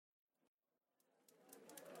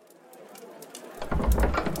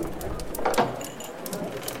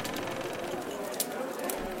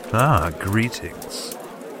Greetings.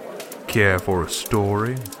 Care for a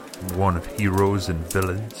story? One of heroes and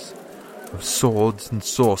villains? Of swords and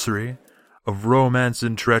sorcery? Of romance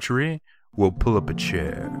and treachery? We'll pull up a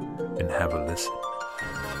chair and have a listen.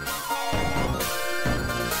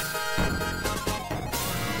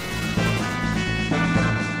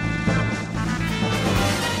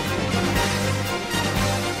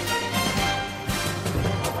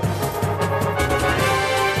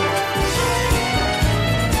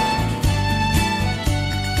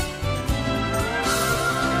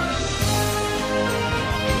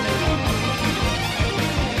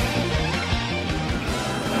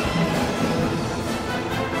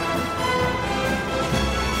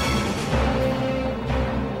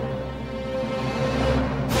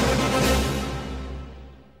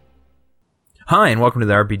 Hi, and welcome to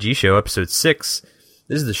the RPG Show, Episode 6.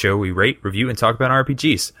 This is the show we rate, review, and talk about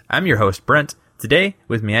RPGs. I'm your host, Brent. Today,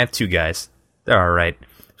 with me, I have two guys. They're alright.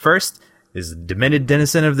 First is the demented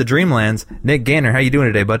denizen of the Dreamlands, Nick Gaynor. How you doing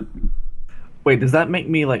today, bud? Wait, does that make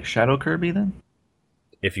me like Shadow Kirby then?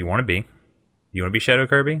 If you want to be. You want to be Shadow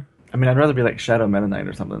Kirby? I mean, I'd rather be like Shadow Meta Knight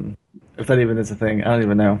or something. If that even is a thing, I don't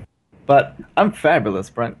even know. But I'm fabulous,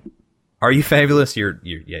 Brent. Are you fabulous? You're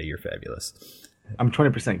fabulous. I'm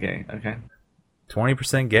 20% gay, okay?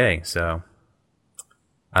 20% gay, so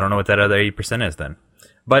I don't know what that other 80% is then.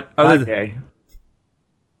 But other than gay.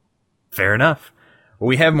 Fair enough. Well,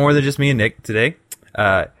 we have more than just me and Nick today.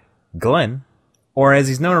 Glenn, or as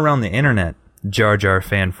he's known around the internet, Jar Jar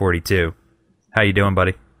Fan 42. How you doing,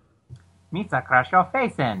 buddy? Misa, crush your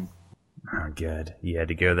face in. Oh, good. You had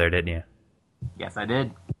to go there, didn't you? Yes, I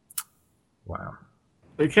did. Wow.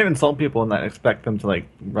 You can't insult people and not expect them to like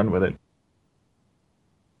run with it.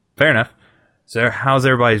 Fair enough. So, how's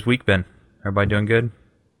everybody's week been? Everybody doing good?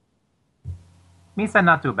 Misa,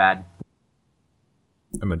 not too bad.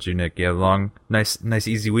 How about you, Nick? You have a long, nice,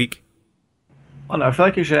 easy week? Well, no, I feel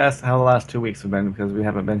like you should ask how the last 2 weeks have been because we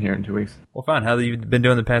haven't been here in 2 weeks. Well, fine. How have you been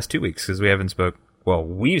doing the past 2 weeks? Because we haven't spoke. Well,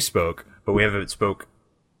 we've spoke, but we haven't spoke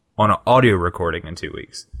on an audio recording in 2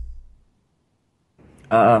 weeks.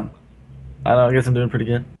 I don't know. I guess I'm doing pretty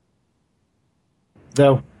good.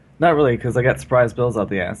 Though, not really, because I got surprise bills out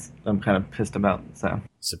the ass. I'm kind of pissed about, so.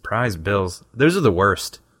 Surprise bills. Those are the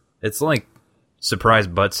worst. It's like surprise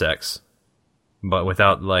butt sex, but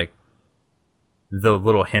without, like, the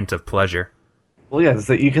little hint of pleasure. Well, yeah,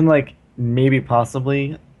 so you can, like, maybe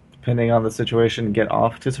possibly, depending on the situation, get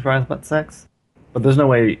off to surprise butt sex. But there's no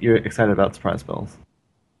way you're excited about surprise bills.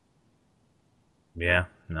 Yeah,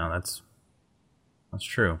 no, that's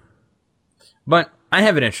true. But I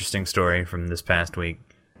have an interesting story from this past week.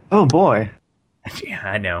 Oh, boy. Yeah,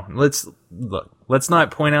 I know. Let's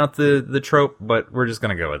not point out the trope, but we're just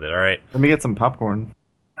gonna go with it, alright? Let me get some popcorn.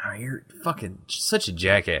 Oh, you're fucking such a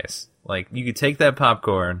jackass. Like, you could take that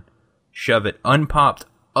popcorn, shove it unpopped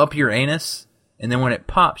up your anus, and then when it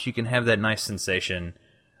pops, you can have that nice sensation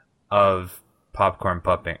of popcorn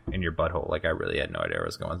popping in your butthole. Like, I really had no idea where I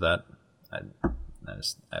was going with that. I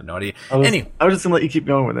have no idea. I was just gonna let you keep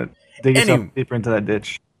going with it. Dig yourself deeper into that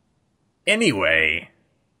ditch. Anyway,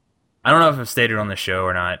 I don't know if I've stated on the show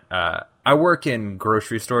or not. I work in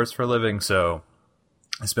grocery stores for a living, so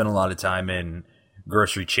I spend a lot of time in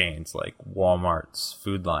grocery chains like Walmart's,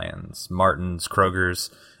 Food Lions, Martin's, Kroger's,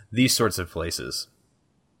 these sorts of places.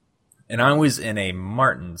 And I was in a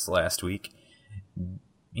Martin's last week,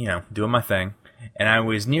 you know, doing my thing, and I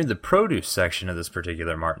was near the produce section of this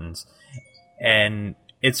particular Martin's. And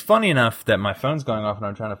it's funny enough that my phone's going off and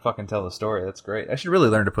I'm trying to fucking tell the story. That's great. I should really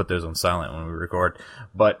learn to put those on silent when we record,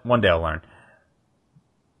 but one day I'll learn.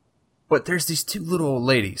 But there's these two little old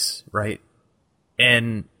ladies, right?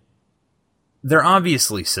 And they're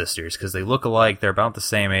obviously sisters because they look alike. They're about the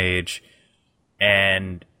same age.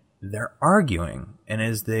 And they're arguing. And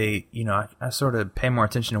as they, you know, I sort of pay more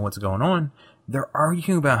attention to what's going on, they're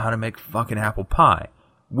arguing about how to make fucking apple pie,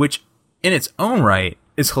 which in its own right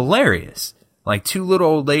is hilarious. Like two little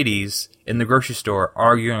old ladies in the grocery store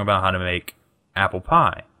arguing about how to make apple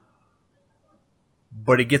pie.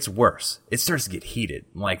 But it gets worse. It starts to get heated.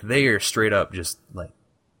 Like they are straight up just like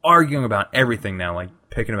arguing about everything now. Like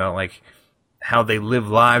picking about like how they live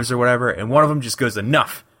lives or whatever. And one of them just goes,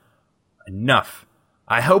 enough. Enough.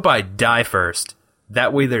 I hope I die first.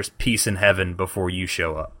 That way there's peace in heaven before you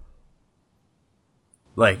show up.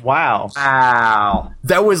 Like, wow.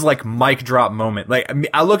 That was like mic drop moment. Like, I mean,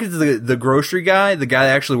 I look at the grocery guy, the guy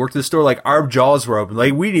that actually worked at the store, like our jaws were open.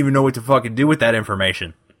 Like, we didn't even know what to fucking do with that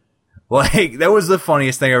information. Like, that was the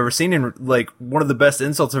funniest thing I've ever seen, and like one of the best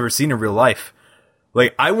insults I've ever seen in real life.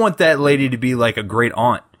 Like, I want that lady to be like a great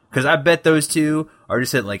aunt, because I bet those two are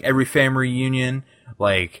just at like every family reunion,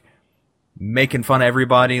 like making fun of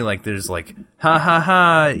everybody. Like, there's like, ha ha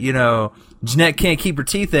ha, you know, Jeanette can't keep her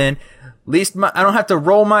teeth in. At least I don't have to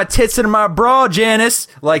roll my tits into my bra, Janice.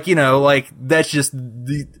 Like, you know, like, that's just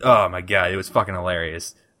oh my god, it was fucking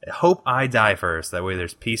hilarious. I hope I die first. That way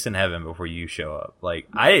there's peace in heaven before you show up. Like,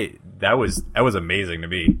 that was amazing to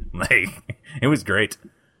me. Like, it was great.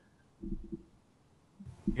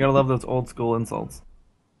 You gotta love those old school insults.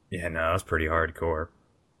 Yeah, no, it was pretty hardcore.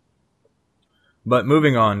 But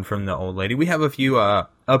moving on from the old lady, we have a few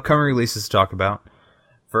upcoming releases to talk about.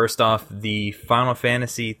 First off, the Final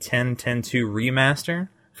Fantasy X-10-2 remaster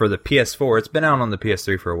for the PS4. It's been out on the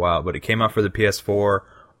PS3 for a while, but it came out for the PS4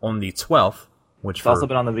 on the 12th. It's also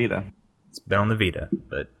been on the Vita. It's been on the Vita,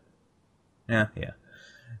 but yeah.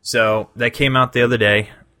 So that came out the other day.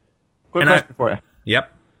 Quick question for you.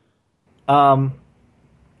 Yep.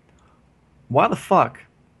 Why the fuck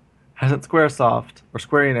hasn't Squaresoft or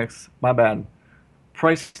Square Enix, my bad,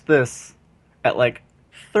 priced this at like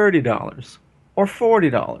 $30 or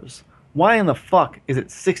 $40? Why in the fuck is it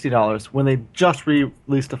 $60 when they just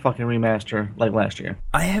released a fucking remaster like last year?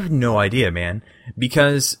 I have no idea, man.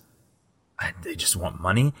 Because they just want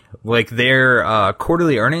money. Like, their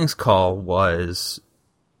quarterly earnings call was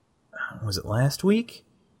it last week?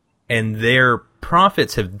 And their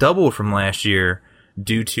profits have doubled from last year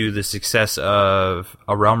due to the success of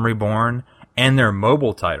A Realm Reborn and their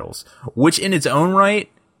mobile titles, which in its own right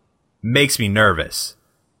makes me nervous.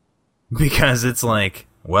 Because it's like,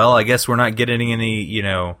 well, I guess we're not getting any, you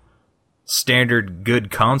know, standard good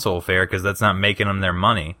console fare because that's not making them their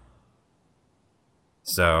money.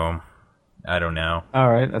 So, I don't know.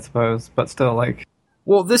 All right, I suppose, but still, like,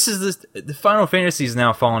 well, the Final Fantasy's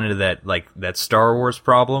now fallen into that Star Wars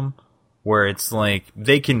problem where it's like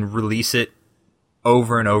they can release it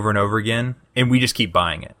over and over and over again, and we just keep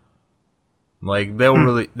buying it. Like,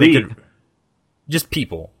 they could just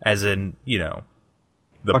people, as in, you know,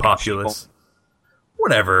 the fucking populace. people.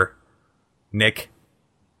 Whatever, Nick.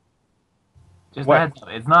 Just What? a heads up,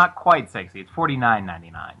 it's not quite 60. It's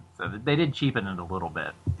 $49.99. So they did cheapen it a little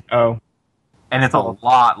bit, oh, and it's a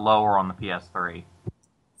lot lower on the PS3.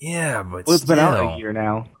 Yeah, but well, it's been out still. a year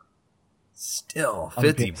now. Still, On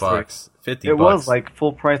the $50. PS3. $50. It was like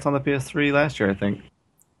full price on the PS3 last year, I think.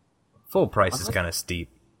 Full price is kind of steep.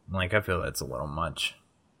 Like, I feel that's a little much.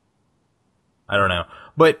 I don't know.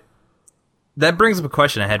 But that brings up a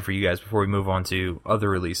question I had for you guys before we move on to other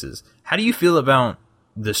releases. How do you feel about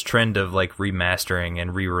this trend of, like, remastering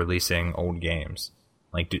and re-releasing old games?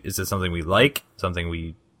 Like, is it something we like? Something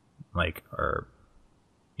we, like, are,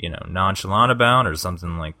 you know, nonchalant about? Or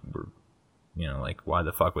something like, you know, like, why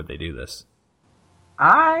the fuck would they do this?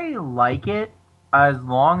 I like it as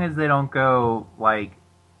long as they don't go, like,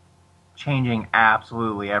 changing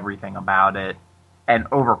absolutely everything about it and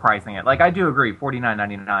overpricing it. Like, I do agree,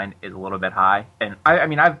 $49.99 is a little bit high, and I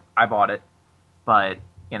mean, I bought it, but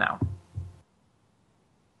you know.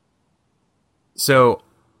 So,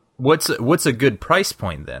 what's a good price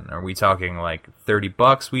point then? Are we talking like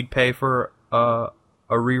 $30 we'd pay for a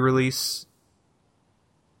re-release?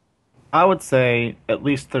 I would say at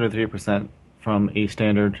least 33% from a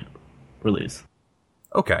standard release.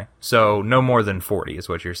 Okay, so no more than 40 is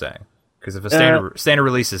what you're saying. Because if a standard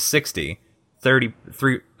release is 60,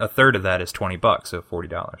 a third of that is $20, so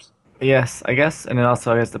 $40. Yes, I guess, and it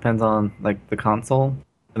also, I guess, depends on like the console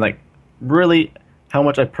and like really how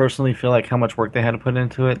much I personally feel like how much work they had to put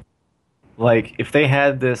into it. Like, if they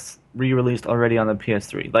had this re-released already on the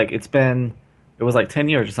PS3, like it was like 10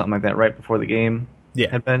 years or something like that, right before the game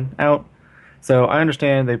had been out. So I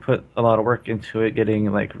understand they put a lot of work into it,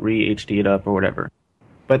 getting like re-HD'd up or whatever.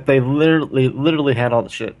 But they literally had all the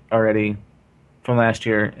shit already from last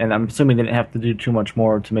year, and I'm assuming they didn't have to do too much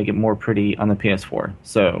more to make it more pretty on the PS4.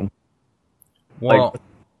 So, well,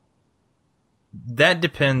 that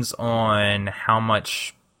depends on how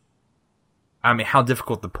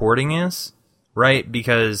difficult the porting is, right?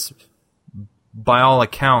 Because by all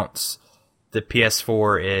accounts, the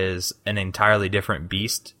PS4 is an entirely different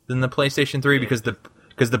beast than the PlayStation 3 because the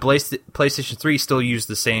PlayStation 3 still used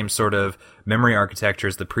the same sort of memory architecture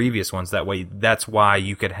as the previous ones. That's why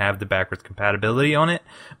you could have the backwards compatibility on it,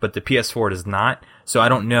 but the PS4 does not. So I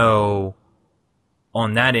don't know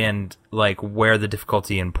on that end, like, where the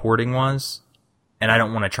difficulty in porting was, and I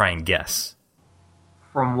don't want to try and guess.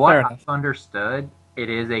 From what I've understood, it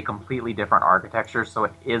is a completely different architecture, so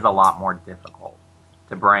it is a lot more difficult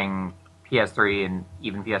to bring PS3 and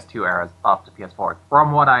even PS2 eras up to PS4.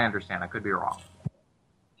 From what I understand, I could be wrong.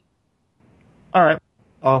 all right.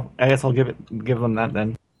 I guess I'll give them that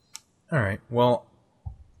then. All right. Well,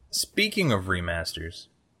 speaking of remasters,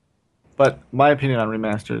 But my opinion on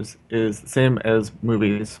remasters is the same as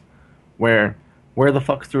movies, where the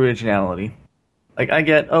fuck's the originality? Like, I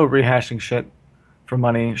get, rehashing shit for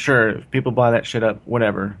money. Sure, if people buy that shit up,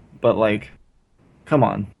 whatever. But, like, come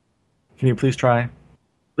on. Can you please try? At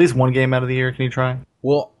least one game out of the year, can you try?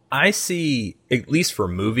 Well, I see, at least for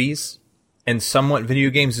movies and somewhat video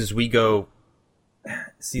games, as we go.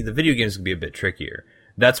 See, the video games can be a bit trickier.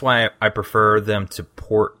 That's why I prefer them to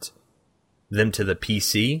port them to the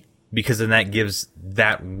PC, because then that gives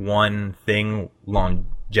that one thing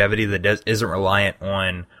longevity that isn't reliant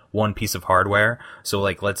on one piece of hardware. So,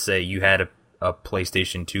 like, let's say you had a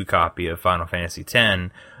PlayStation 2 copy of Final Fantasy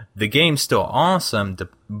X. The game's still awesome,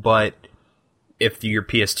 but if your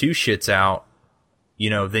PS2 shits out,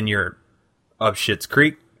 then you're up shit's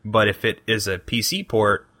creek. But if it is a PC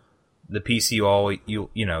port, the PC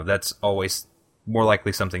that's always more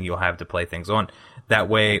likely something you'll have to play things on. That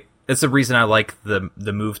way, that's the reason I like the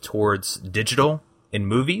move towards digital in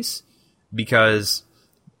movies, because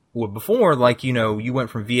before, like, you went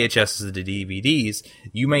from VHSs to DVDs,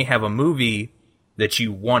 you may have a movie that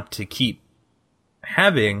you want to keep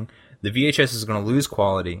having. The VHS is going to lose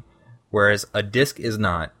quality, whereas a disc is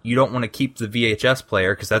not. You don't want to keep the VHS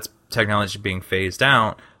player because that's technology being phased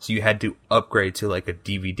out, so you had to upgrade to like a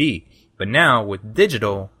DVD. But now with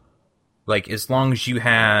digital, like, as long as you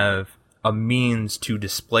have a means to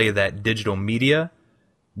display that digital media,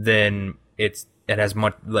 then it has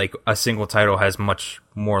much, like, a single title has much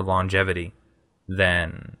more longevity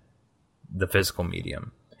than the physical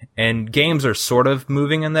medium. And games are sort of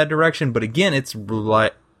moving in that direction, but again, it's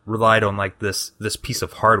relied on, like, this piece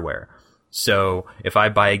of hardware. So if I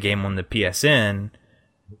buy a game on the PSN,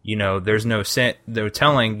 there's no they're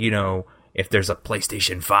telling, if there's a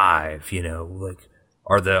PlayStation 5, like,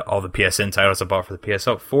 are all the PSN titles I bought for the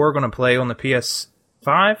PS4 going to play on the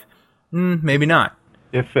PS5? Maybe not.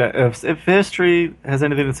 If history has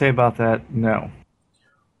anything to say about that, no.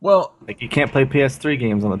 Well, like, you can't play PS3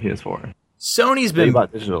 games on the PS4. Sony's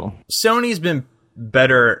been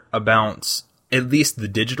better about at least the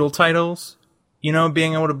digital titles,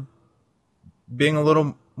 being a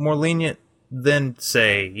little more lenient than,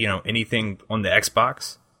 say, anything on the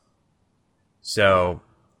Xbox. So,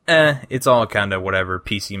 it's all kind of whatever,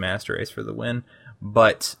 PC Master Race for the win.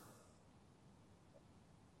 But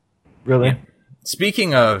really, yeah.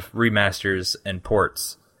 Speaking of remasters and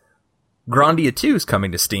ports, Grandia 2 is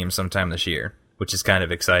coming to Steam sometime this year, which is kind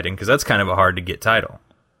of exciting because that's kind of a hard to get title.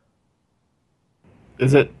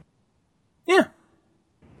 Is it? Yeah.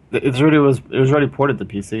 It was already ported to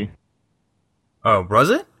PC. Oh, was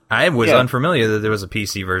it? I was unfamiliar that there was a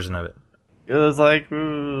PC version of it. It was like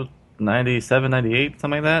 97, 98,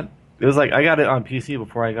 something like that. It was like, I got it on PC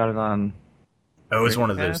before I got it on. Oh, it was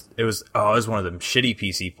one of those. It was one of them shitty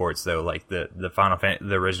PC ports though, like the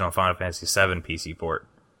original Final Fantasy VII PC port.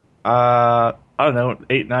 I don't know.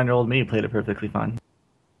 8-9-year-old me played it perfectly fine.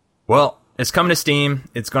 Well, it's coming to Steam.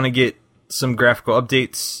 It's going to get some graphical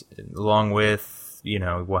updates along with,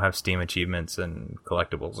 we'll have Steam achievements and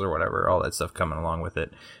collectibles or whatever, all that stuff coming along with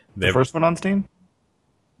it. The first one on Steam?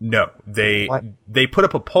 No, they put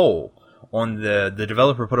up a poll on the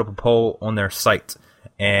developer put up a poll on their site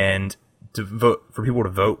and for people to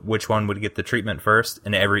vote which one would get the treatment first,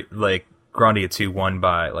 and Grandia 2 won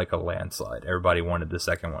by like a landslide. Everybody wanted the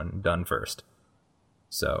second one done first.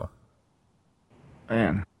 So,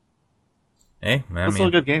 man, hey, man, it's still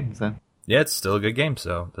a good game. So. Yeah, it's still a good game,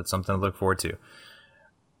 so that's something to look forward to.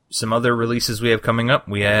 Some other releases we have coming up.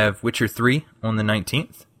 We have Witcher 3 on the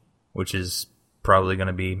 19th, which is probably going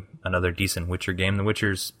to be another decent Witcher game. The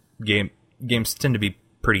Witcher's games tend to be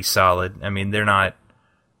pretty solid. I mean, they're not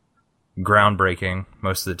groundbreaking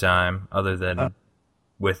most of the time, other than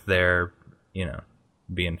with their,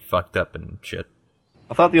 being fucked up and shit.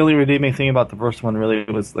 I thought the only redeeming thing about the first one really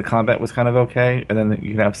was the combat was kind of okay, and then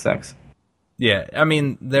you can have sex. Yeah, I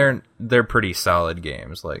mean, they're pretty solid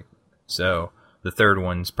games, like, so the third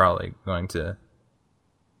one's probably going to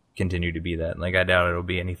continue to be that. Like, I doubt it'll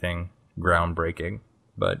be anything groundbreaking,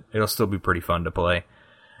 but it'll still be pretty fun to play.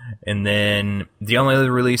 And then the only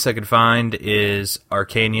other release I could find is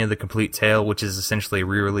Arcania: The Complete Tale, which is essentially a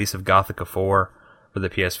re-release of Gothica 4 for the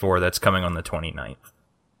PS4. That's coming on the 29th.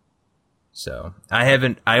 So,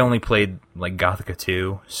 I only played, like, Gothica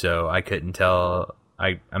 2, so I couldn't tell.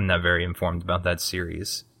 I'm not very informed about that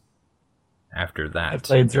series after that. I've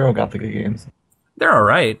played 0 Gothica games. They're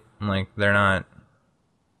alright. Like, they're not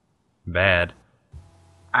bad.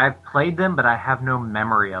 I've played them, but I have no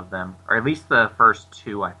memory of them. Or at least the first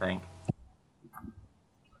 2, I think.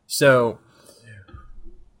 So,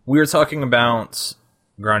 we were talking about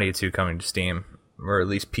Grandia 2 coming to Steam, or at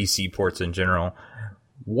least PC ports in general.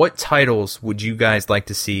 What titles would you guys like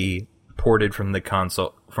to see ported from the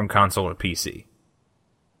console, from console to PC?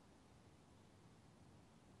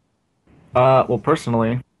 Well,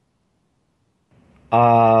 personally,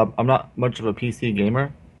 I'm not much of a PC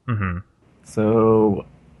gamer, Mm-hmm. so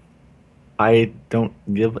I don't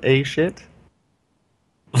give a shit.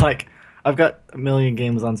 Like, I've got a million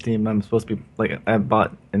games on Steam I'm supposed to be, like, I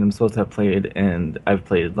bought and I'm supposed to have played, and I've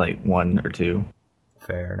played, like, one or two.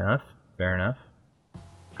 Fair enough. Fair enough.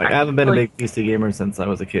 Like, I haven't been a big PC gamer since I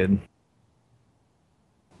was a kid.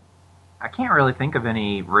 I can't really think of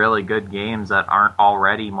any really good games that aren't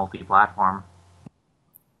already multi-platform.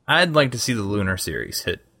 I'd like to see the Lunar series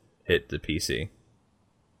hit the PC.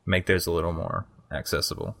 Make those a little more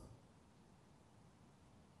accessible.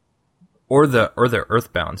 Or the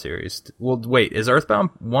Earthbound series. Well, wait, is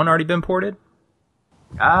Earthbound 1 already been ported?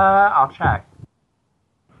 I'll check.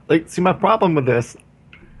 Like, see, my problem with this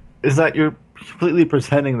is that you're completely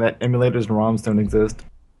pretending that emulators and ROMs don't exist.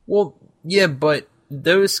 Well, yeah, but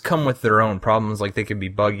those come with their own problems. Like, they could be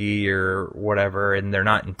buggy or whatever, and they're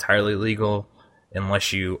not entirely legal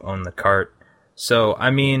unless you own the cart. So,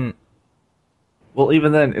 I mean... Well,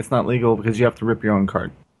 even then, it's not legal because you have to rip your own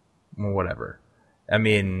cart. Well, whatever. I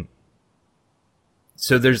mean...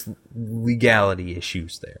 So there's legality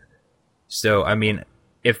issues there. So, I mean,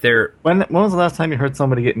 if they're... When was the last time you heard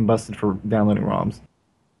somebody getting busted for downloading ROMs?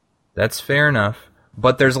 That's fair enough.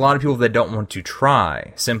 But there's a lot of people that don't want to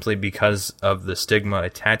try simply because of the stigma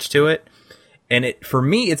attached to it. And for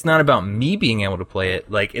me, it's not about me being able to play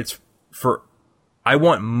it. Like, it's for... I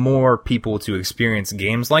want more people to experience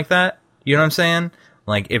games like that. You know what I'm saying?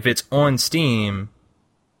 Like, if it's on Steam,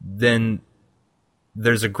 then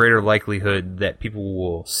there's a greater likelihood that people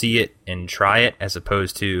will see it and try it as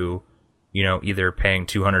opposed to, you know, either paying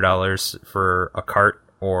 $200 for a cart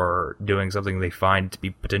or doing something they find to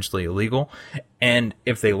be potentially illegal. And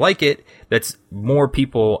if they like it, that's more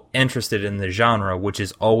people interested in the genre, which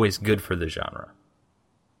is always good for the genre.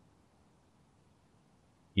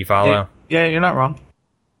 You follow? Yeah, you're not wrong.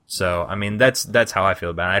 So, I mean, that's how I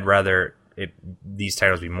feel about it. I'd rather these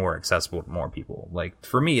titles be more accessible to more people. Like,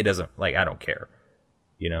 for me, it doesn't, like, I don't care.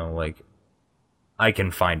 You know, like, I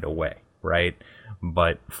can find a way, right?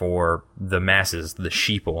 But for the masses, the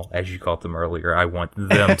sheeple, as you called them earlier, I want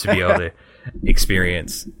them to be able to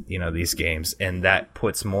experience, you know, these games. And that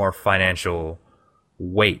puts more financial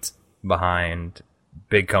weight behind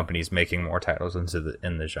big companies making more titles in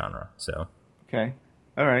the genre. So, Okay.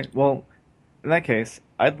 All right. Well, in that case,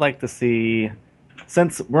 I'd like to see,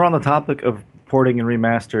 since we're on the topic of porting and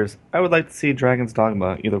remasters, I would like to see Dragon's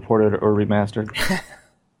Dogma either ported or remastered.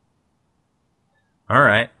 all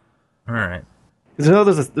right. Because I know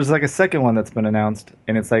there's like a second one that's been announced,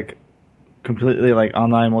 and it's like completely like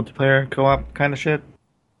online multiplayer co-op kind of shit.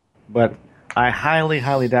 But I highly,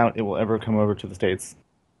 highly doubt it will ever come over to the States.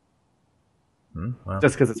 Well.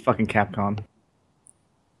 Just because it's fucking Capcom.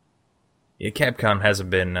 Yeah, Capcom hasn't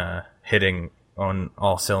been hitting on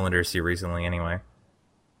all cylinders here recently anyway.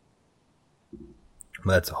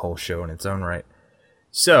 But that's a whole show in its own right.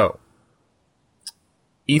 So,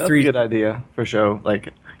 E3... That's a good idea for show.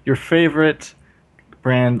 Like, your favorite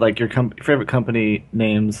brand, like your favorite company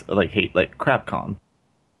names, like Crapcom.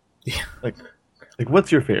 Yeah. Like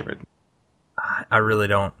what's your favorite? I really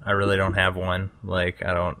don't have one. Like,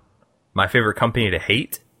 I don't... My favorite company to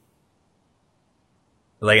hate?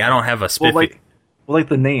 Like, I don't have a spiffy... Well, like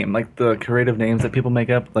the name, like the creative names that people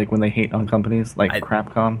make up, like when they hate on companies, like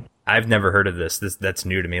Crapcom. I've never heard of this. That's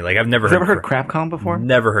new to me. Like, I've never heard Crapcom before?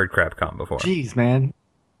 Never heard Crapcom before. Jeez, man.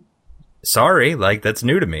 Sorry, like, that's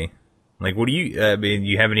new to me. Like, what do you... I mean,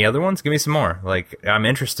 you have any other ones? Give me some more. Like, I'm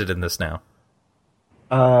interested in this now.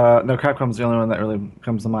 No, Crapcom's the only one that really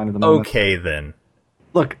comes to mind at the moment. Okay, then.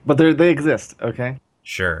 Look, but they exist, okay?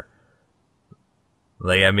 Sure.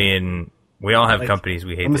 Like, I mean... We all have companies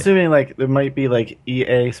we hate. I'm assuming, like, there might be, like,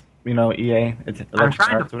 EA, you know, EA. I'm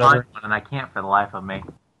trying to find one, and I can't for the life of me.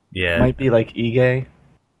 Yeah. It might be, like, EGay.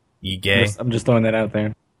 EGay? I'm just throwing that out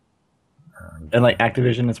there. And, like,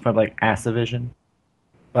 Activision is probably, like, Activision.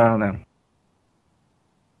 But I don't know.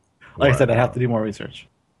 Like I said, I have to do more research.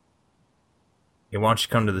 Yeah, why don't you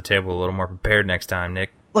come to the table a little more prepared next time, Nick?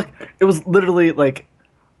 Look, it was literally, like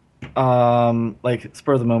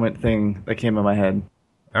spur-of-the-moment thing that came in my head.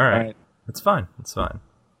 All right. It's fine. It's fine.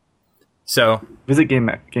 So, visit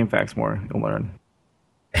GameFAQs more. You'll learn.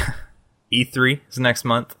 E3 is next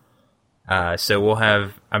month. So we'll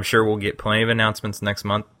have... I'm sure we'll get plenty of announcements next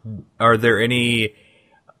month. Are there any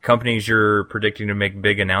companies you're predicting to make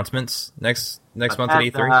big announcements next month at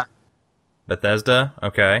E3? Bethesda?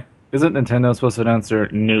 Okay. Isn't Nintendo supposed to announce their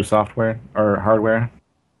new software or hardware?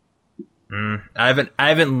 I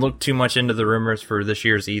haven't looked too much into the rumors for this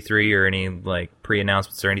year's E3 or any like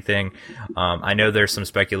pre-announcements or anything. I know there's some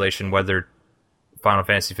speculation whether Final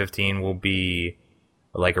Fantasy 15 will be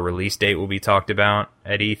like a release date will be talked about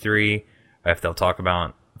at E3. If they'll talk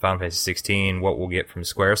about Final Fantasy 16, what we'll get from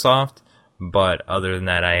SquareSoft. But other than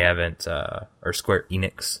that, I haven't or Square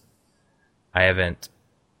Enix. I haven't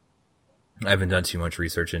done too much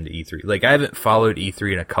research into E3. Like I haven't followed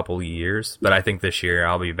E3 in a couple of years, but I think this year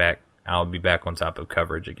I'll be back on top of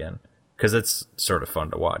coverage again because it's sort of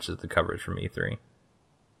fun to watch the coverage from E3.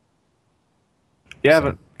 Yeah, I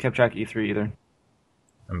haven't kept track of E3 either.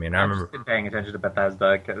 I mean, I've just been paying attention to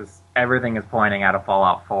Bethesda because everything is pointing out a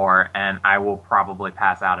Fallout 4, and I will probably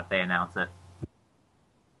pass out if they announce it.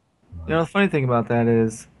 You know, the funny thing about that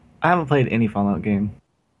is I haven't played any Fallout game.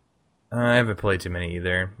 I haven't played too many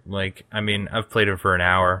either. Like, I mean, I've played them for an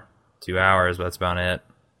hour, 2 hours, but that's about it.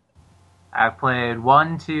 I've played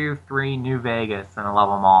 1, 2, 3 New Vegas, and I love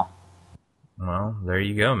them all. Well, there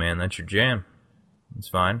you go, man. That's your jam. It's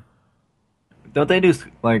fine. Don't they do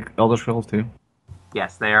like Elder Scrolls too?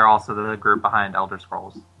 Yes, they are also the group behind Elder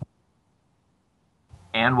Scrolls.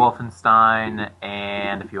 And Wolfenstein,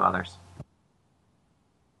 and a few others.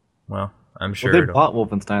 Well, I'm sure. Well, they bought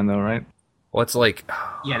Wolfenstein though, right? Well, it's like...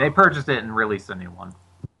 Yeah, they purchased it and released a new one.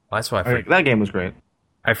 Well, that's why that game was great.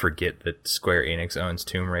 I forget that Square Enix owns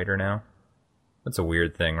Tomb Raider now. That's a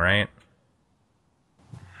weird thing, right?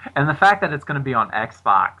 And the fact that it's going to be on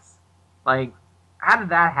Xbox. Like, how did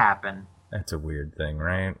that happen? That's a weird thing,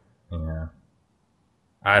 right? Yeah.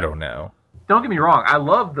 I don't know. Don't get me wrong, I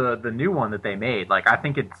love the new one that they made. Like, I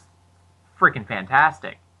think it's freaking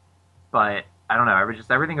fantastic. But, I don't know,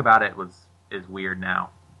 everything about it is weird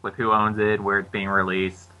now. With who owns it, where it's being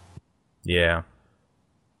released. Yeah.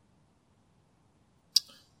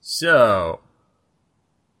 So,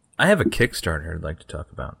 I have a Kickstarter I'd like to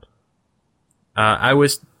talk about. I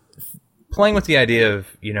was playing with the idea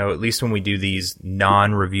of, you know, at least when we do these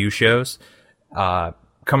non-review shows,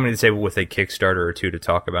 coming to the table with a Kickstarter or two to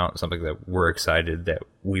talk about something that we're excited that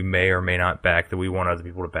we may or may not back, that we want other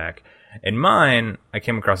people to back. And mine, I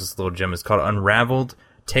came across this little gem. It's called Unraveled: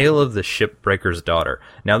 Tale of the Shipbreaker's Daughter.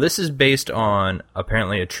 Now, this is based on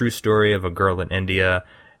apparently a true story of a girl in India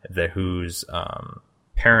whose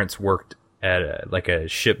parents worked at a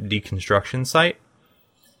ship deconstruction site.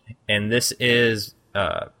 And this is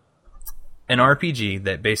an RPG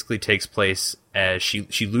that basically takes place as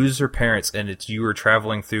she loses her parents, and it's you are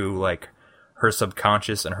traveling through like her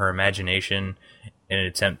subconscious and her imagination in an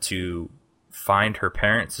attempt to find her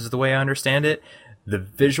parents, is the way I understand it. The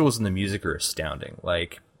visuals and the music are astounding.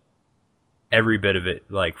 Like every bit of it,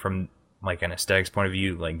 like from like an aesthetics point of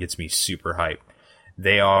view, like gets me super hyped.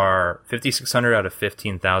 They are 5,600 out of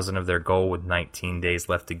 15,000 of their goal with 19 days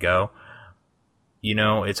left to go. You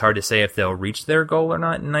know, it's hard to say if they'll reach their goal or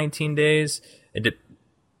not in 19 days.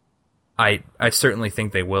 I certainly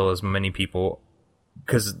think they will, as many people,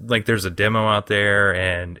 because like there's a demo out there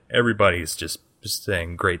and everybody's just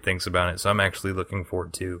saying great things about it. So I'm actually looking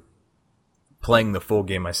forward to playing the full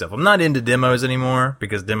game myself. I'm not into demos anymore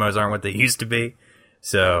because demos aren't what they used to be.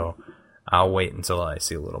 So I'll wait until I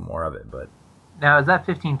see a little more of it. But now, is that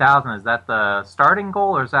 15,000? Is that the starting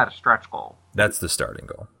goal or is that a stretch goal? that's the starting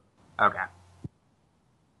goal. Okay.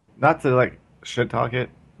 Not to like shit talk it,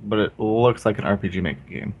 but it looks like an RPG Maker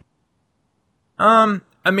game.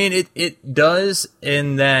 I mean, it does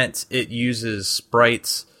in that it uses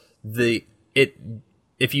sprites. If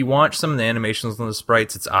you watch some of the animations on the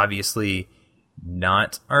sprites, it's obviously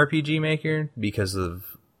not RPG Maker because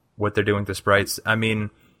of what they're doing with the sprites. I mean,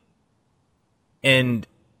 and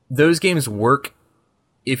those games work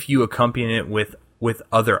if you accompany it with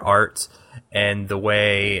other art, and the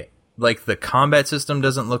way like the combat system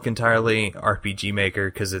doesn't look entirely RPG Maker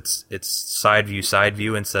because it's side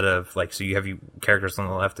view instead of like, so you have characters on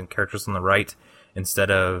the left and characters on the right instead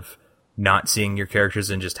of not seeing your characters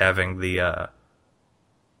and just having the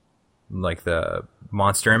like the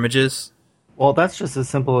monster images. Well, that's just as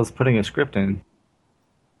simple as putting a script in.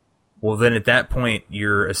 Well, then at that point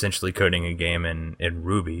you're essentially coding a game in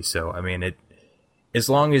Ruby. So I mean, as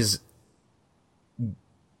long as,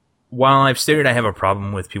 while I've stated I have a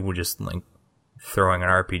problem with people just like throwing an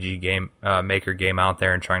RPG game maker game out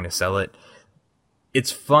there and trying to sell it,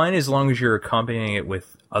 it's fine as long as you're accompanying it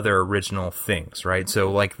with other original things, right? So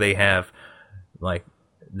like they have like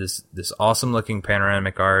this awesome looking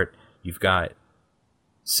panoramic art, you've got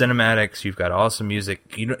cinematics, you've got awesome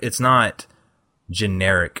music. You know, it's not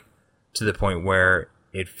generic to the point where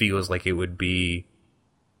it feels like it would be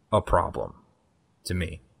a problem to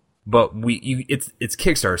me. But it's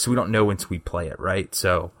Kickstarter, so we don't know until we play it, right?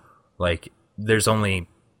 So, like, there's only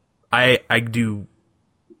I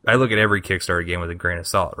look at every Kickstarter game with a grain of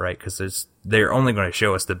salt, right? Because they're only going to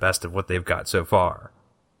show us the best of what they've got so far.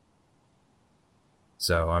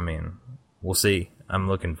 So, I mean, we'll see. I'm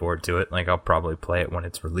looking forward to it. Like, I'll probably play it when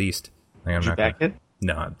it's released. Like, Did you back it?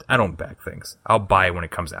 No, I don't back things. I'll buy it when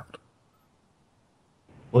it comes out.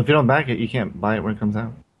 Well, if you don't back it, you can't buy it when it comes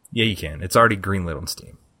out. Yeah, you can. It's already greenlit on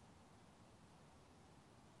Steam.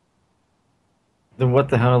 Then what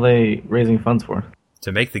the hell are they raising funds for?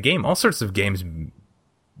 To make the game. All sorts of games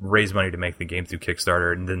raise money to make the game through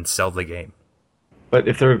Kickstarter and then sell the game. But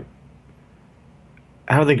if they're...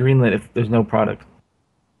 How are they greenlit if there's no product?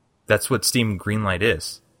 That's what Steam Greenlight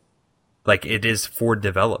is. Like, it is for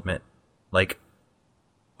development. Like,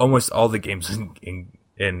 almost all the games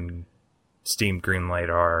in Steam Greenlight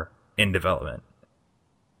are in development.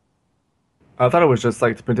 I thought it was just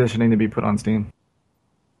like petitioning to be put on Steam.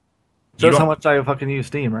 Shows how much I fucking use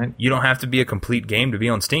Steam, right? You don't have to be a complete game to be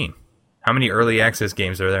on Steam. How many early access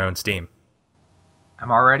games are there on Steam?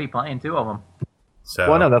 I'm already playing 2 of them. So,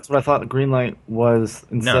 Well, no, that's what I thought Greenlight was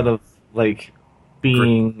instead of like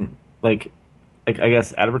being like I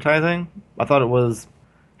guess advertising. I thought it was,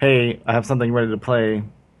 hey, I have something ready to play.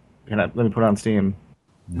 Let me put it on Steam.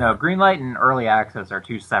 No, Greenlight and Early Access are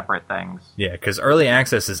 2 separate things. yeah, because early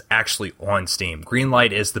access is actually on Steam.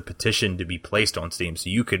 Greenlight is the petition to be placed on Steam, so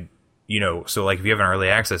you could, so like if you have an early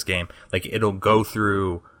access game, like it'll go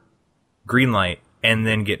through Greenlight and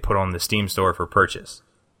then get put on the Steam store for purchase.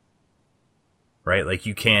 Right? Like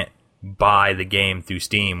you can't buy the game through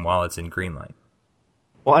Steam while it's in Greenlight.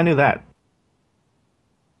 Well, I knew that.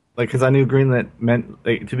 Like, because I knew Greenlit meant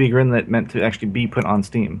to be Greenlit meant to actually be put on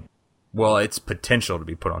Steam. Well, it's potential to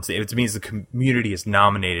be put on Steam. It means the community has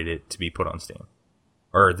nominated it to be put on Steam.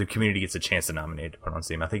 Or the community gets a chance to nominate it to put on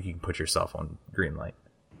Steam. I think you can put yourself on Greenlight.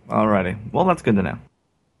 Alrighty. Well, that's good to know.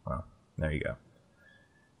 Well, there you go.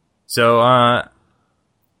 So,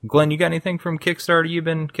 Glenn, you got anything from Kickstarter you've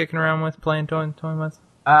been kicking around with, playing, toying with?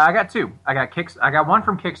 I got 2. I got one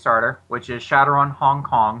from Kickstarter, which is Shadowrun Hong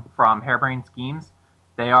Kong from Harebrained Schemes.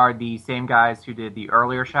 They are the same guys who did the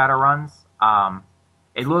earlier Shadowruns.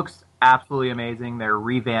 It looks absolutely amazing. They're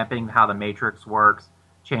revamping how the Matrix works,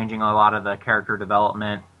 changing a lot of the character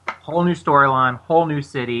development. Whole new storyline, whole new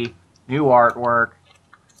city, new artwork.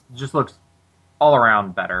 Just looks all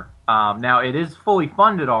around better. Now, it is fully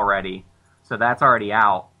funded already, so that's already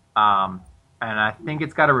out. And I think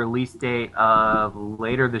it's got a release date of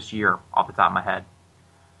later this year, off the top of my head.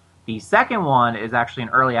 The second one is actually an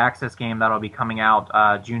early access game that'll be coming out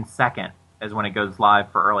June 2nd, is when it goes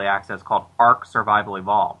live for early access, called Ark Survival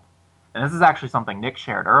Evolved. And this is actually something Nick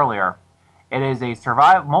shared earlier. It is a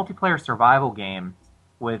multiplayer survival game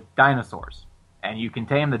with dinosaurs. And you can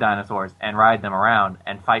tame the dinosaurs and ride them around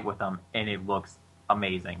and fight with them, and it looks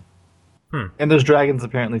amazing. And there's dragons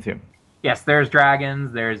apparently too. Yes, there's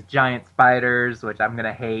dragons, there's giant spiders, which I'm going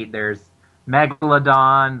to hate, there's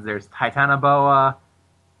megalodons, there's titanoboa,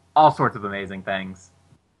 all sorts of amazing things.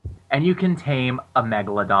 And you can tame a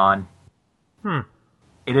megalodon.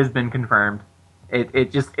 It has been confirmed.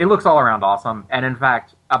 It looks all around awesome. And in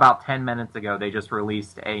fact, about 10 minutes ago, they just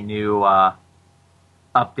released a new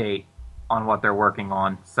update on what they're working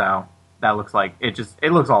on. So that looks like it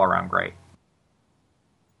looks all around great.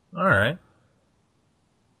 All right.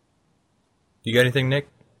 You got anything, Nick?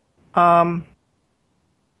 I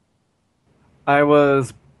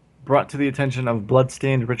was brought to the attention of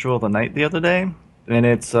Bloodstained Ritual of the Night the other day, and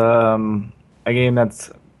it's a game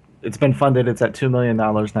it's been funded. It's at $2 million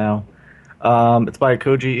now. It's by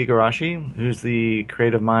Koji Igarashi, who's the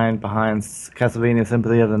creative mind behind Castlevania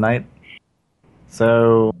Symphony of the Night.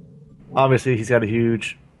 So, obviously, he's got a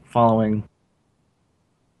huge following.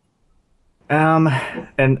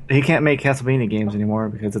 And he can't make Castlevania games anymore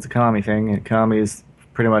because it's a Konami thing, and Konami's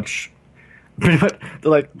pretty much, they're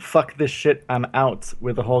like, fuck this shit, I'm out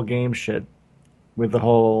with the whole game shit. With the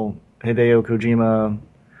whole Hideo Kojima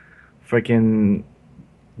freaking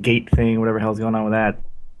gate thing, whatever the hell's going on with that.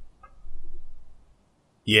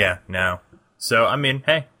 Yeah, no. So, I mean,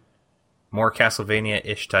 hey, more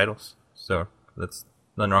Castlevania-ish titles. So, that's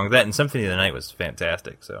nothing wrong with that. And Symphony of the Night was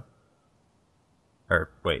fantastic, so.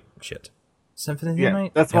 Or, wait, shit. Symphony of the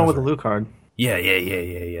Night? That's the one with the Lucard. Yeah,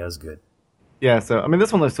 it was good. Yeah, so, I mean,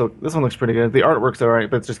 this one looks pretty good. The artwork's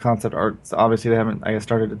alright, but it's just concept art. So obviously, they haven't, I guess,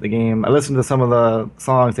 started the game. I listened to some of the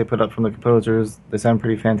songs they put up from the composers. They sound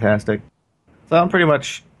pretty fantastic. So I'm pretty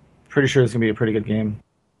sure it's going to be a pretty good game.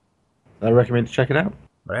 I recommend to check it out.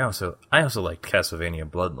 But I also liked Castlevania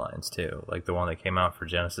Bloodlines, too. Like, the one that came out for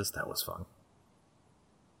Genesis, that was fun.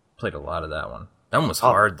 Played a lot of that one. That one was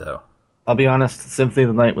hard, though. I'll be honest, Symphony of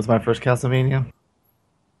the Night was my first Castlevania.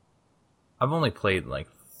 I've only played, like,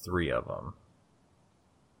 3 of them.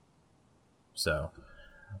 So,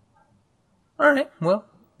 all right. Well,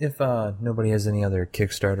 if nobody has any other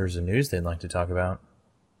Kickstarters or news they'd like to talk about,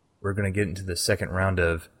 we're going to get into the second round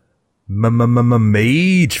of Magefest.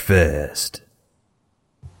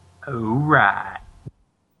 All right.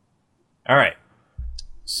 All right.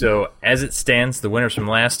 So, as it stands, the winners from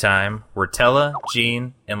last time were Tella,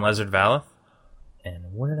 Jean, and Lizard Valeth.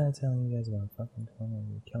 And what did I tell you guys about fucking Tella?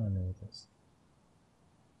 You're killing me with this.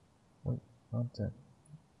 Wait, what the?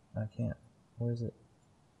 I can't. Where is it?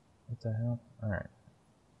 What the hell? Alright.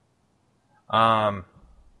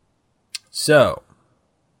 So,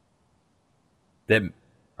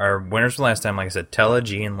 our winners from last time, like I said, Tella,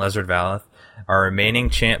 Jean, Lizard Valeth. Our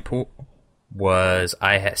remaining champ pool was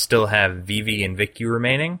still have Vivi and Vicky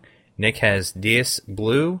remaining. Nick has Diaz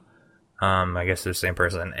Blue. I guess they're the same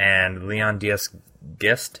person. And Leon Diaz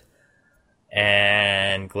Gist.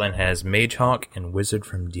 And Glenn has Magehawk and Wizard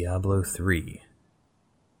from Diablo 3.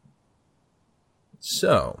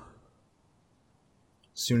 So,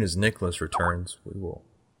 as soon as Nicholas returns, we will.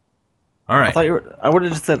 All right. I would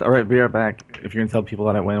have just said, all right, be right back, if you're going to tell people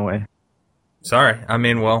that I went away. Sorry. I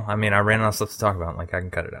ran out of stuff to talk about. Like, I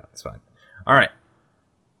can cut it out. It's fine. All right.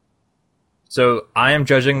 So, I am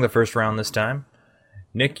judging the first round this time.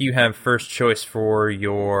 Nick, you have first choice for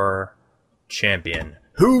your champion.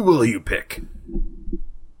 Who will you pick?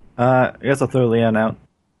 I guess I'll throw Leon out.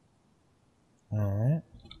 All right.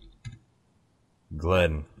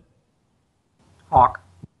 Glenn. Hawk.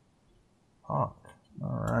 All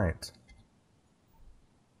right.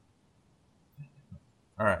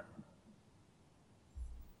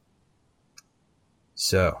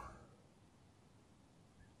 So,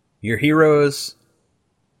 your heroes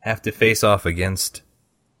have to face off against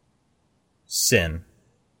Sin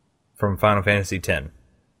from Final Fantasy X.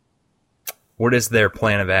 What is their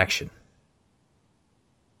plan of action?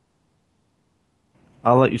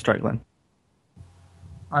 I'll let you start, Glenn.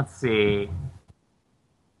 Let's see.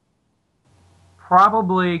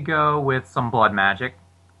 Probably go with some blood magic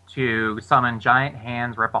to summon giant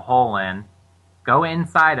hands, rip a hole in, go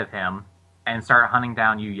inside of him, and start hunting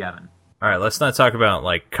down Yu Yevon. All right, let's not talk about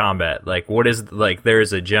like combat. Like, what is like?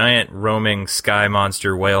 There's a giant roaming sky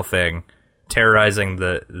monster whale thing terrorizing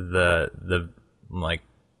the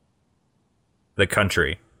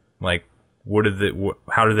country. Like,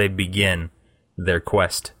 how do they begin their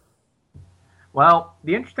quest? Well,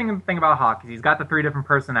 the interesting thing about Hawk is he's got the 3 different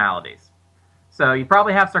personalities. So you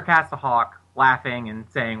probably have Sarcastic Hawk laughing and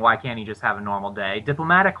saying, why can't he just have a normal day?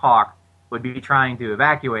 Diplomatic Hawk would be trying to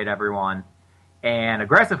evacuate everyone. And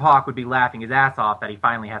Aggressive Hawk would be laughing his ass off that he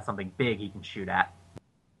finally has something big he can shoot at.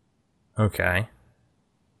 Okay.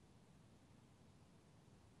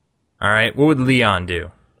 Alright, what would Leon do?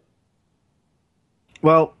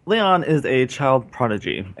 Well, Leon is a child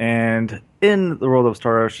prodigy, and in the world of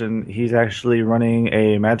Star Ocean, he's actually running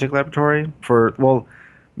a magic laboratory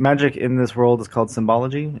magic in this world is called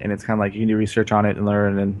symbology, and it's kind of like you can do research on it and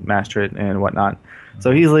learn and master it and whatnot. So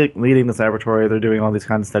he's like leading this laboratory. They're doing all these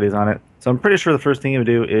kinds of studies on it. So I'm pretty sure the first thing he would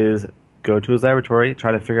do is go to his laboratory,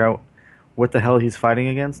 try to figure out what the hell he's fighting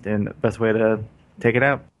against, and the best way to take it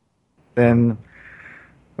out. Then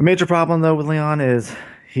a major problem though with Leon is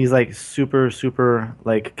he's like super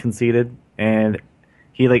like conceited, and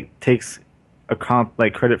he like takes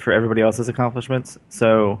credit for everybody else's accomplishments.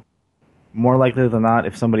 So more likely than not,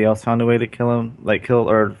 if somebody else found a way to kill him, like kill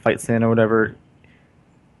or fight Sin or whatever,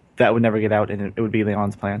 that would never get out, and it would be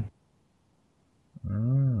Leon's plan.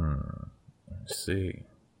 I see.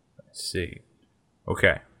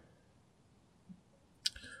 Okay.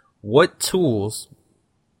 What tools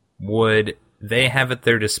would they have at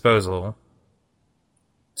their disposal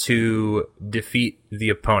to defeat the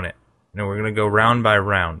opponent? Now we're going to go round by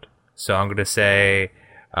round. So I'm going to say,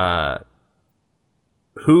 how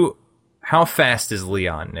fast is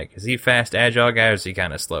Leon, Nick? Is he fast, agile guy, or is he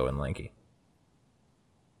kind of slow and lanky?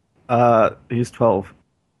 He's 12.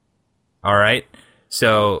 All right.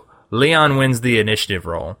 So Leon wins the initiative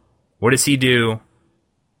roll. What does he do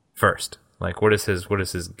first? Like, what is his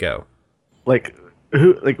go? Like,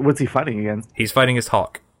 who? Like, what's he fighting against? He's fighting his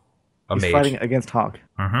Hawk. He's fighting against Hawk.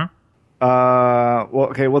 Mm-hmm. Well,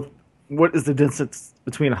 okay. What is the distance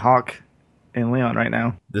between Hawk and Leon right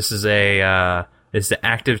now? This is it's an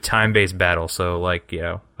active time-based battle, so like,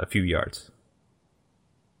 a few yards.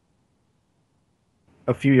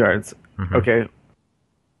 A few yards. Mm-hmm. Okay.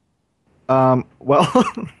 Well,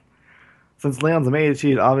 since Leon's a mage,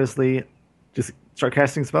 he'd obviously just start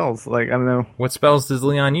casting spells. Like, I don't know. What spells does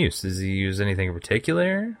Leon use? Does he use anything in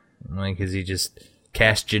particular? Like, is he just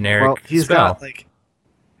cast generic Well, he's spell? got, like,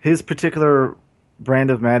 his particular brand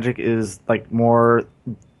of magic is, like, more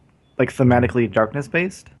like thematically darkness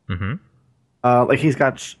based. Mm-hmm. Like he's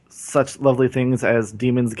got such lovely things as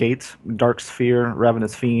Demon's Gate, Dark Sphere,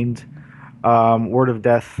 Ravenous Fiend, Word of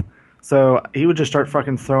Death. So he would just start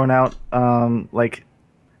fucking throwing out like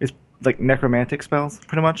it's like necromantic spells,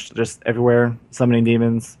 pretty much, just everywhere, summoning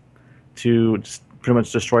demons to just pretty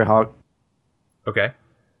much destroy Hawk. Okay.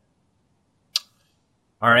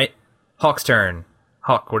 All right. Hawk's turn.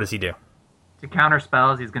 Hawk, what does he do? To counter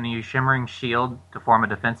spells, he's going to use Shimmering Shield to form a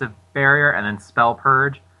defensive barrier, and then Spell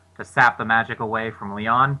Purge to sap the magic away from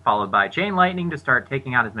Leon, followed by Chain Lightning to start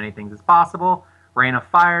taking out as many things as possible, Rain of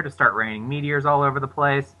Fire to start raining meteors all over the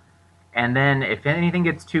place, and then if anything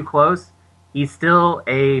gets too close, he's still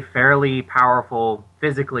a fairly powerful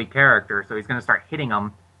physically character, so he's going to start hitting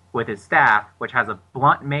them with his staff, which has a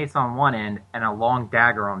blunt mace on one end and a long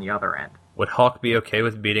dagger on the other end. Would Hawk be okay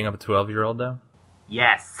with beating up a 12-year-old, though?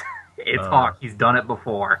 Yes, it's Hawk. He's done it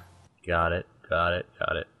before. Got it.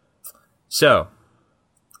 So,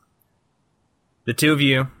 the two of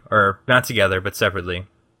you are not together, but separately.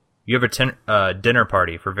 You have a dinner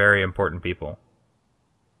party for very important people.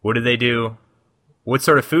 What do they do? What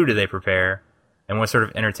sort of food do they prepare? And what sort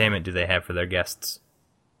of entertainment do they have for their guests?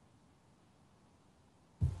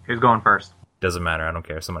 Who's going first? Doesn't matter. I don't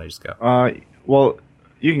care. Somebody just go. Well,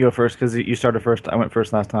 you can go first because you started first. I went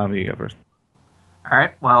first last time. You go first. All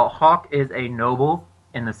right. Well, Hawk is a noble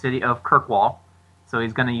in the city of Kirkwall, so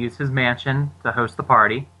he's going to use his mansion to host the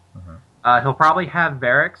party. He'll probably have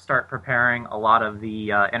Varric start preparing a lot of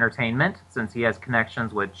the entertainment, since he has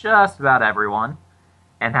connections with just about everyone,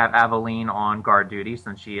 and have Aveline on guard duty,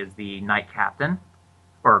 since she is the night captain,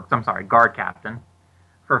 or I'm sorry, guard captain.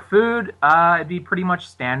 For food, it'd be pretty much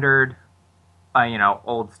standard,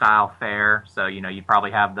 old style fare. So you'd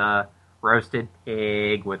probably have the roasted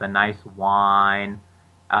pig with a nice wine.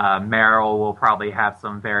 Meryl will probably have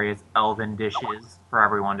some various elven dishes for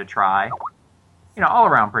everyone to try. All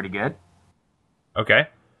around pretty good. Okay.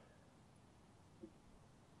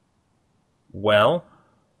 Well,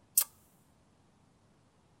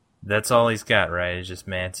 that's all he's got, right? It's just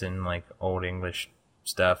Manson, like old English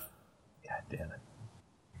stuff. God damn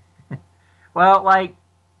it. Well,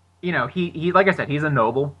 he like I said, he's a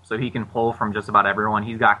noble, so he can pull from just about everyone.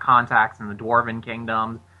 He's got contacts in the Dwarven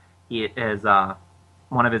kingdoms. He is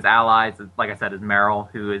one of his allies, like I said, is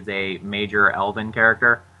Meryl, who is a major elven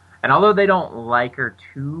character. And although they don't like her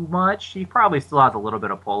too much, she probably still has a little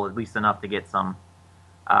bit of pull, at least enough to get some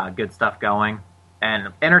good stuff going. And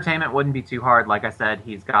entertainment wouldn't be too hard. Like I said,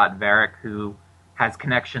 he's got Varric, who has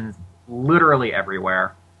connections literally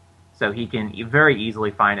everywhere, so he can very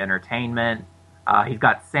easily find entertainment. He's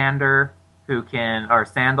got Sandal, who can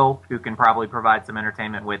probably provide some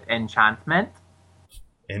entertainment with enchantment.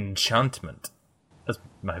 Enchantment. That's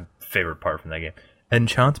my favorite part from that game.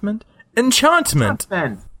 Enchantment? Enchantment!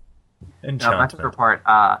 No, my favorite part.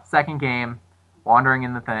 Second game, wandering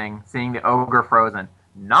in the thing, seeing the ogre frozen.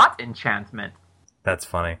 Not enchantment. That's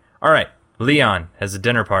funny. All right, Leon has a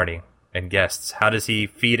dinner party and guests. How does he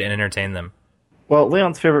feed and entertain them? Well,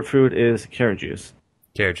 Leon's favorite food is carrot juice.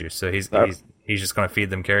 Carrot juice. So he's just going to feed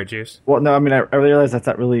them carrot juice? Well, no, I mean, I realize that's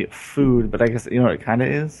not really food, but I guess, it kind of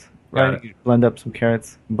is, right? You blend up some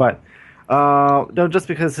carrots. But, no, just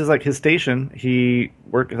because his station, he's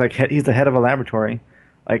the head of a laboratory.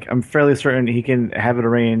 I'm fairly certain he can have it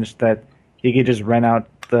arranged that he can just rent out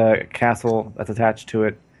the castle that's attached to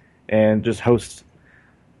it and just host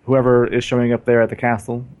whoever is showing up there at the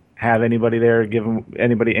castle, have anybody there, give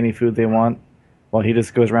anybody any food they want, while he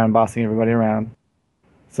just goes around bossing everybody around.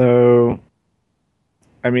 So,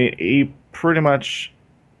 I mean, he pretty much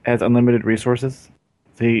has unlimited resources.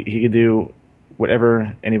 So he can do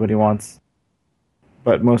whatever anybody wants.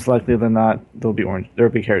 But most likely than not, there'll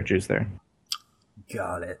be carrot juice there.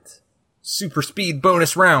 Got it. Super speed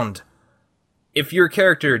bonus round. If your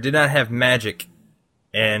character did not have magic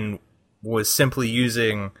and was simply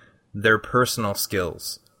using their personal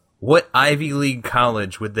skills, what Ivy League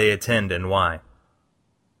college would they attend and why?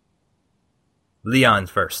 Leon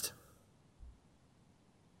first.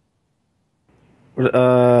 I'm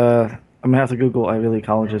gonna have to Google Ivy League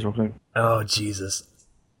colleges real quick. Oh, Jesus.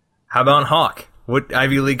 How about Hawk? What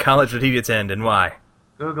Ivy League college would he attend and why?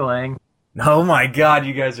 Googling. Oh my god,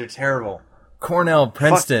 you guys are terrible. Cornell,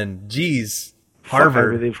 Princeton, Jeez,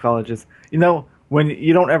 Harvard. Ivy League colleges. When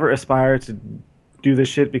you don't ever aspire to do this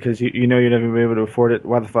shit because you know you're never going to be able to afford it,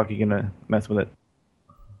 why the fuck are you going to mess with it?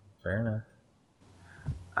 Fair enough.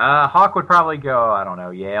 Hawk would probably go, I don't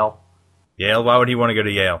know, Yale. Yale? Why would he want to go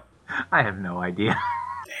to Yale? I have no idea.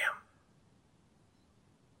 Damn.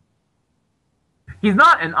 He's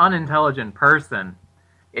not an unintelligent person.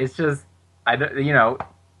 It's just,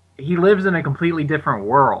 he lives in a completely different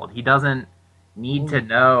world. He doesn't need to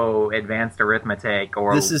know advanced arithmetic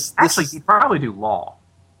or he'd probably do law.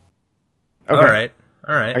 Okay.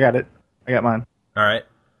 All right. I got it. I got mine. All right.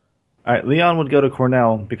 All right. Leon would go to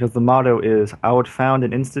Cornell because the motto is, "I would found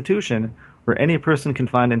an institution where any person can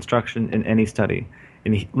find instruction in any study."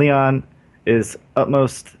 And Leon is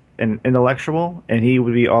utmost an intellectual, and he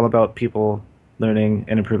would be all about people learning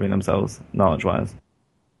and improving themselves knowledge-wise.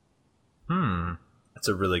 That's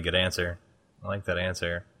a really good answer. I like that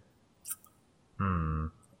answer.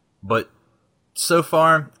 But so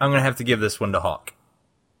far, I'm gonna have to give this one to Hawk.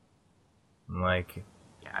 Like,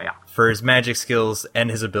 Yeah. for his magic skills and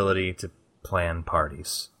his ability to plan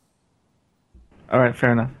parties. All right,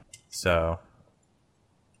 fair enough. So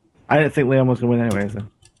I didn't think Leon was going to win anyways. Though.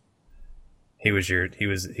 he was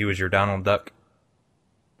your Donald Duck.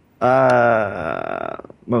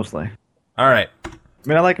 Mostly. All right. I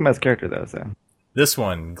mean, I like him as a character though. So This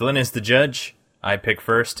one, Glenn is the judge. I pick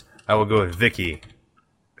first. I will go with Vicky.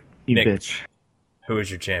 you Nick. bitch. Who is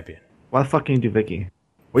your champion? Why the fuck can you do Vicky?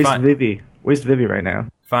 Waste Fine. Vivi. Waste Vivi right now.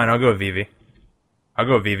 Fine, I'll go with Vivi.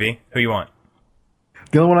 Who you want?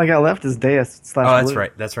 The only one I got left is Deus / Oh, that's Blue.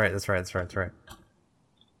 right. That's right.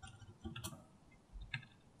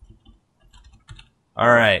 All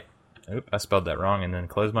right. Oop, I spelled that wrong and then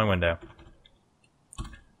closed my window.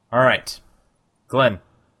 All right. Glenn,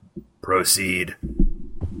 proceed.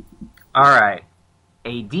 All right.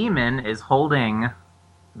 A demon is holding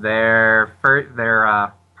their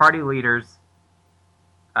party leaders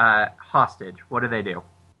hostage. What do they do?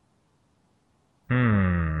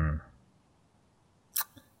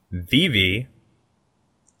 Vivi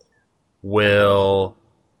will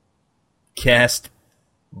cast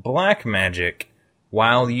black magic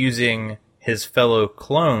while using his fellow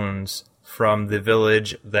clones from the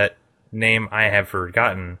village that name I have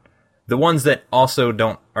forgotten. The ones that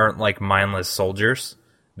also aren't like mindless soldiers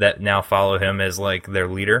that now follow him as like their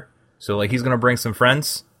leader. So like he's gonna bring some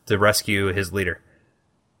friends to rescue his leader.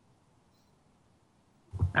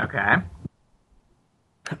 Okay.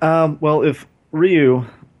 Well, if Ryu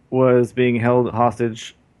was being held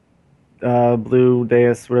hostage, Blue,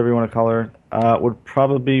 Deus, whatever you want to call her, would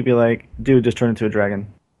probably be like, "Dude, just turn into a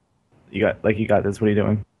dragon. You got this. What are you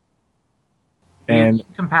doing?" And He's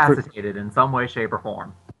incapacitated in some way, shape, or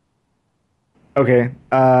form. okay,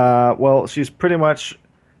 well, she's pretty much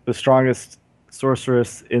the strongest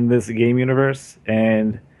sorceress in this game universe,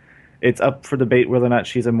 and it's up for debate whether or not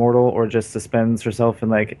she's immortal or just suspends herself in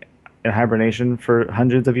hibernation for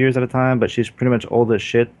hundreds of years at a time. But she's pretty much old as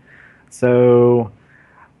shit. So,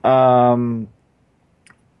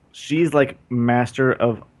 she's like master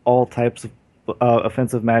of all types of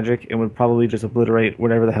offensive magic and would probably just obliterate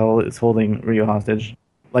whatever the hell is holding Ryu hostage,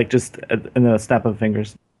 like just in a snap of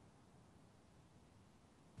fingers.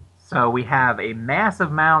 So we have a massive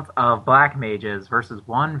amount of black mages versus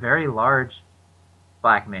one very large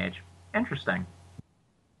black mage. Interesting.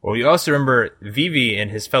 Well, you also remember Vivi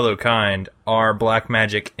and his fellow kind are black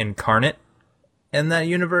magic incarnate in that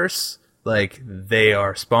universe. Like, they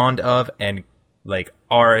are spawned of and, like,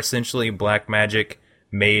 are essentially black magic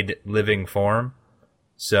made living form.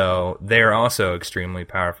 So, they're also extremely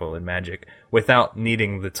powerful in magic without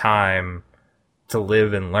needing the time to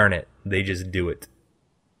live and learn it. They just do it.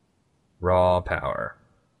 Raw power.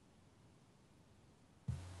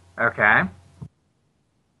 Okay.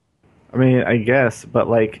 I mean, I guess, but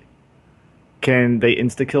like, can they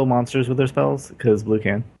insta-kill monsters with their spells? Because Blue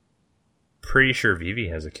can. Pretty sure Vivi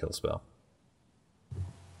has a kill spell.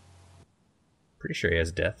 Pretty sure he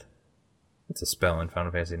has death. It's a spell in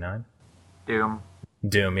Final Fantasy IX. Doom.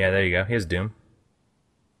 Doom, yeah, there you go. He has Doom.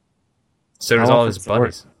 So does How all often his does it work?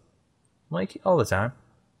 buddies. Like, all the time.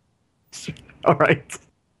 All right.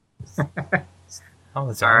 All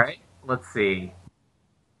the time. All right. Let's see.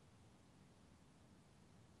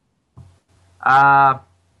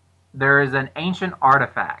 There is an ancient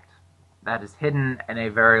artifact that is hidden in a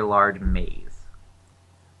very large maze.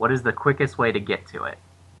 What is the quickest way to get to it?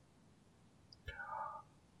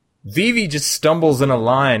 Vivi just stumbles in a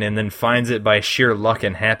line and then finds it by sheer luck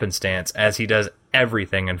and happenstance, as he does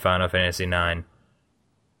everything in Final Fantasy IX.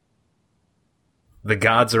 The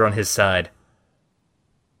gods are on his side.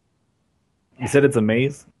 You said it's a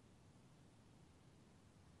maze?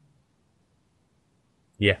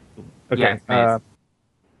 Yeah. Okay. Yeah, it's maze.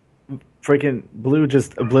 Freaking Blue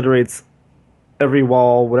just obliterates every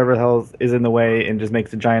wall, whatever the hell is in the way, and just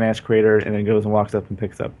makes a giant ass crater, and then goes and walks up and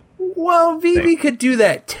picks up. Well, Vivi could do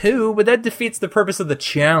that too, but that defeats the purpose of the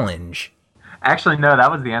challenge. Actually, no,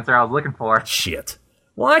 that was the answer I was looking for. Shit.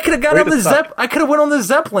 Well, I could have got Way on to the suck. I could have went on the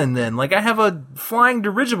Zeppelin then. Like, I have a flying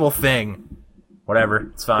dirigible thing.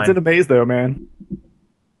 Whatever, it's fine. It's in a maze, though, man.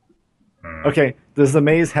 Okay, does the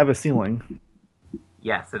maze have a ceiling?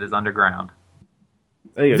 Yes, it is underground.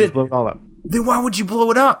 There you go, just blow it all up. Then why would you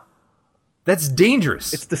blow it up? That's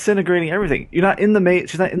dangerous. It's disintegrating everything. You're not in the maze.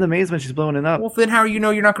 She's not in the maze when she's blowing it up. Well, then how do you know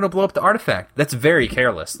you're not going to blow up the artifact? That's very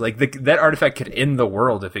careless. Like, that artifact could end the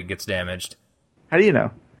world if it gets damaged. How do you know?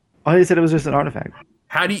 Oh, you said it was just an artifact.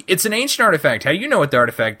 It's an ancient artifact. How do you know what the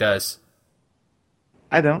artifact does?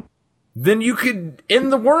 I don't. Then you could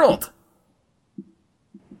end the world.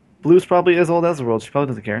 Blue's probably as old as the world. She probably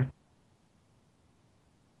doesn't care.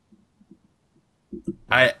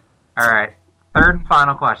 All right. Third and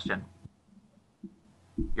final question.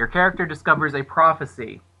 Your character discovers a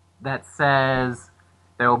prophecy that says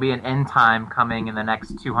there will be an end time coming in the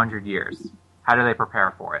next 200 years. How do they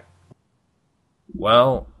prepare for it?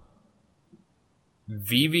 Well,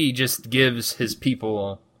 Vivi just gives his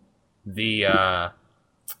people the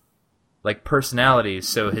personalities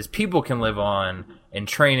so his people can live on and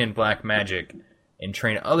train in black magic and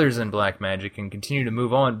train others in black magic and continue to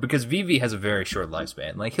move on, because Vivi has a very short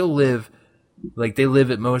lifespan. Like, he'll live, like, they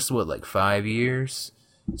live at most, 5 years?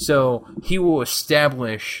 So he will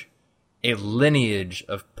establish a lineage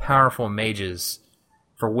of powerful mages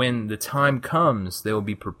for when the time comes, they will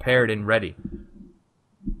be prepared and ready.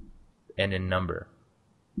 And in number.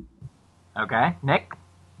 Okay. Nick?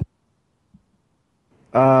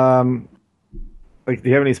 Do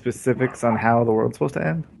you have any specifics on how the world's supposed to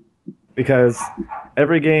end? Because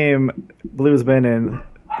every game Blue's been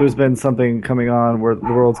something coming on where the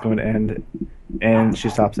world's going to end, and she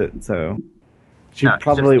stops it. So she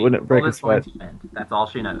probably wouldn't break a sweat. That's all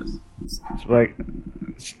she knows. I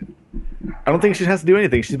don't think she has to do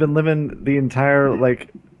anything. She's been living the entire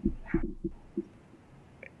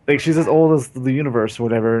she's as old as the universe or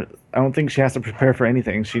whatever. I don't think she has to prepare for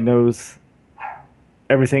anything. She knows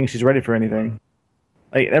everything. She's ready for anything.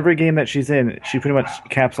 Like, every game that she's in, she pretty much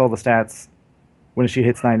caps all the stats when she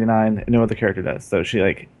hits 99, and no other character does. So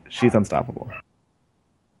she's unstoppable.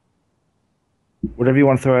 Whatever you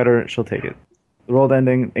want to throw at her, she'll take it. The world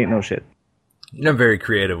ending ain't no shit. You're not very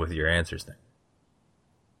creative with your answers, then.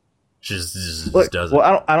 She just does it.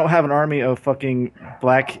 Well, I don't have an army of fucking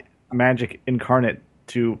black magic incarnate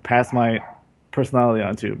to pass my personality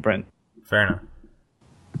onto, Brent. Fair enough.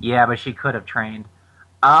 Yeah, but she could have trained.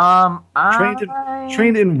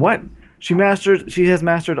 Trained in what? She has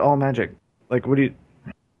mastered all magic. Like, what do you...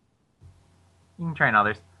 You can train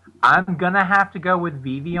others. I'm gonna have to go with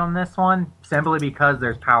Vivi on this one, simply because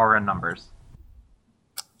there's power in numbers.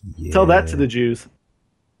 Yeah. Tell that to the Jews.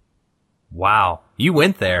 Wow. You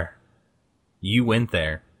went there.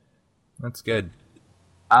 That's good.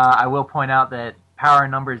 I will point out that power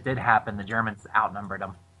in numbers did happen. The Germans outnumbered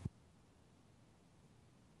them.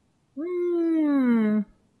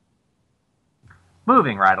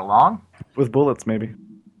 Moving right along. With bullets, maybe.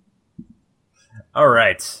 All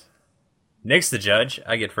right. Nick's the judge.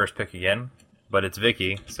 I get first pick again, but it's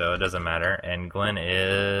Vicky, so it doesn't matter. And Glenn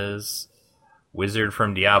is Wizard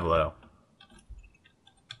from Diablo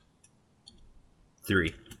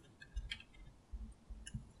 3.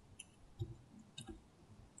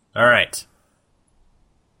 All right.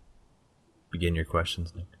 Begin your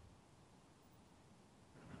questions, Nick.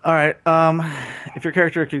 All right. If your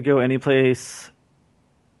character could go any place,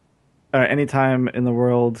 any time in the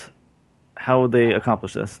world, how would they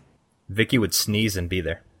accomplish this? Vicky would sneeze and be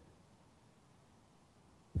there.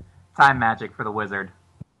 Time magic for the wizard.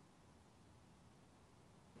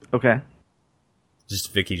 Okay.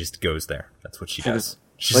 Vicky just goes there. That's what she does.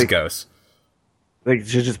 She just goes. Like,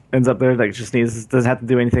 she just ends up there, like, she sneezes, doesn't have to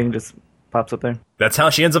do anything, just pops up there. That's how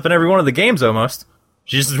she ends up in every one of the games, almost.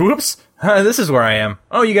 She just, whoops, this is where I am.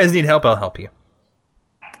 Oh, you guys need help, I'll help you.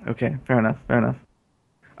 Okay, fair enough.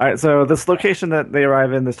 Alright, so this location that they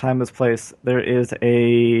arrive in, this time, this place, there is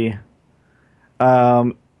a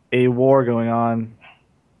war going on.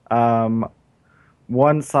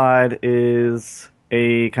 One side is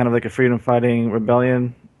a kind of like a freedom fighting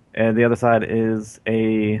rebellion, and the other side is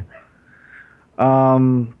a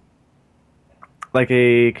like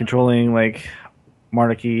a controlling, like,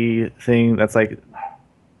 monarchy thing that's like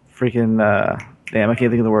freaking damn, I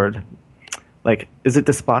can't think of the word. Like, is it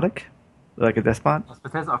despotic? Like a despot?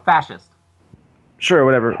 A fascist. Sure,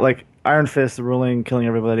 whatever. Like, Iron Fist ruling, killing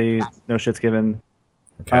everybody, no shit's given.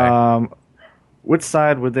 Okay. Which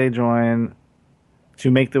side would they join to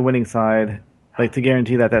make the winning side, like, to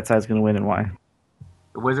guarantee that that side's going to win, and why?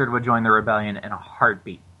 The wizard would join the rebellion in a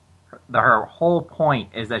heartbeat. Her whole point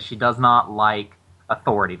is that she does not like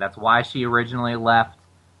authority. That's why she originally left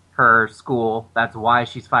her school. That's why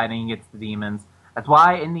she's fighting against the demons. That's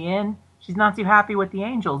why, in the end, she's not too happy with the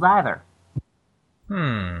angels either.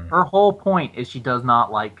 Her whole point is she does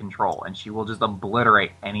not like control, and she will just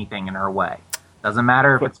obliterate anything in her way. Doesn't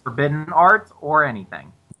matter if it's forbidden art or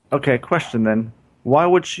anything. Okay, question then. Why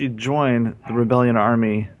would she join the rebellion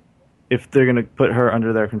army if they're going to put her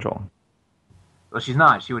under their control? Well, she's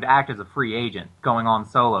not. She would act as a free agent, going on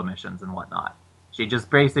solo missions and whatnot. She'd just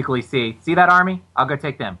basically see that army? I'll go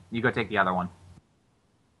take them. You go take the other one.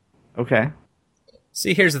 Okay.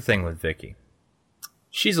 See, here's the thing with Vicky.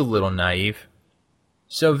 She's a little naive.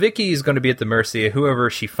 So Vicky is going to be at the mercy of whoever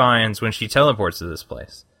she finds when she teleports to this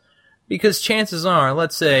place. Because chances are,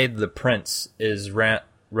 let's say the prince is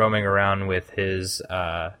roaming around with his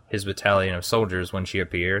battalion of soldiers when she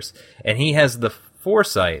appears, and he has the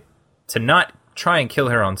foresight to not try and kill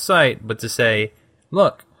her on sight, but to say,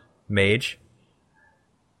 look, mage,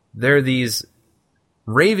 there are these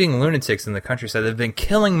raving lunatics in the countryside that have been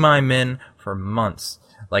killing my men for months.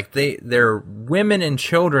 Like, there are women and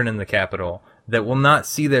children in the capital that will not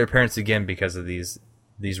see their parents again because of these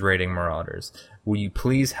raiding marauders. Will you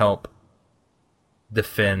please help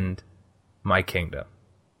defend my kingdom?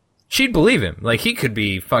 She'd believe him. Like, he could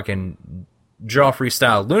be fucking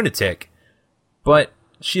Joffrey-style lunatic, but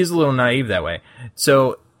she's a little naive that way.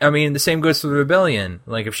 So, I mean, the same goes for the rebellion.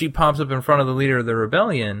 Like, if she pops up in front of the leader of the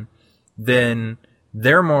rebellion, then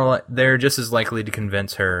they're just as likely to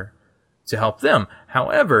convince her to help them.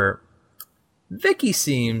 However, Vicky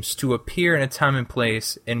seems to appear in a time and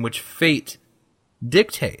place in which fate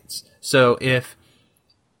dictates. So if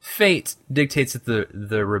fate dictates that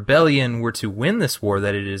the rebellion were to win this war,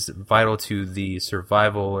 that it is vital to the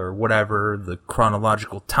survival or whatever, the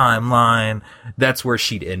chronological timeline, that's where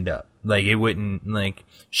she'd end up. Like, it wouldn't, like,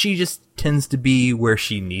 she just tends to be where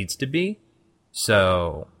she needs to be.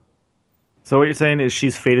 So what you're saying is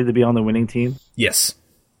she's fated to be on the winning team? Yes.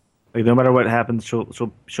 Like, no matter what happens, she'll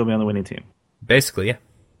be on the winning team. Basically, yeah.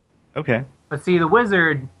 Okay. But see, the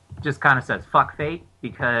wizard just kind of says, fuck fate,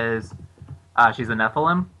 because she's a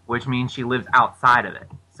Nephilim, which means she lives outside of it.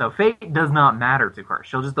 So fate does not matter to her.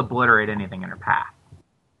 She'll just obliterate anything in her path.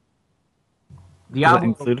 Does that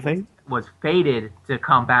include fate? Was fated to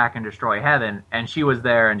come back and destroy heaven, and she was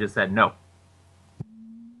there and just said no.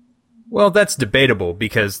 Well, that's debatable,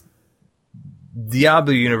 because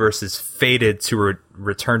Diablo universe is fated to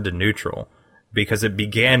return to neutral, because it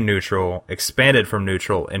began neutral, expanded from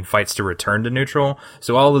neutral, and fights to return to neutral.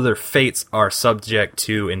 So all of their fates are subject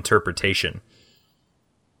to interpretation.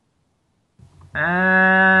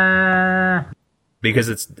 Because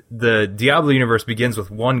it's the Diablo universe begins with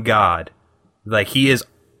one god. Like, he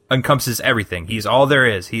encompasses everything. He's all there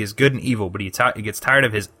is. He is good and evil, but he gets tired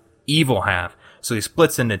of his evil half, so he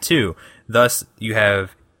splits into two. Thus, you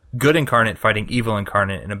have good incarnate fighting evil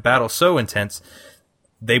incarnate in a battle so intense,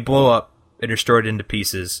 they blow up and are destroyed into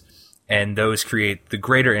pieces, and those create the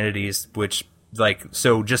greater entities, which, like,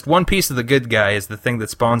 so just one piece of the good guy is the thing that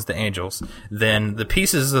spawns the angels. Then the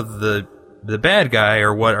pieces of the bad guy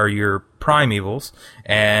are what are your prime evils,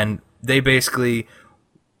 and they basically,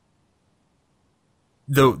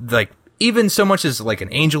 even so much as like an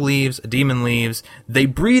angel leaves, a demon leaves, they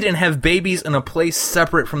breed and have babies in a place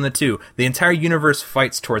separate from the two. The entire universe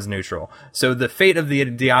fights towards neutral. So the fate of the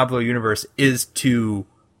Diablo universe is to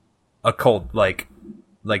occult, like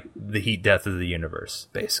the heat death of the universe.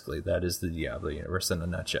 Basically, that is the Diablo universe in a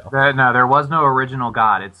nutshell. No, there was no original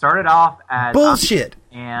god. It started off as bullshit.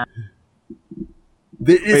 And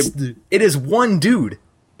it is one dude.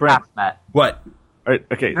 Brent. What? Right,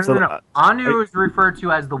 okay, No. Anu is referred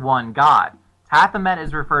to as the one god. Tathamet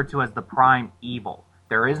is referred to as the prime evil.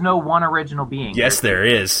 There is no one original being. Yes, there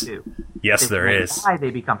is. Two. Yes, there is. Why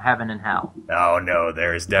they become heaven and hell. Oh, no,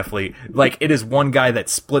 there is definitely... Like, it is one guy that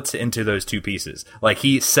splits into those two pieces. Like,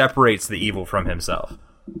 he separates the evil from himself.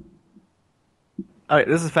 All right,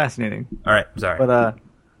 this is fascinating. All right, sorry. But,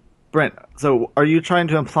 Brent, so are you trying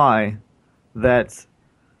to imply that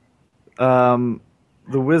the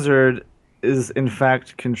wizard is in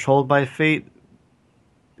fact controlled by fate,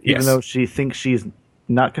 even though she thinks she's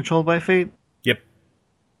not controlled by fate? Yep.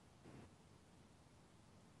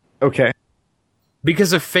 Okay.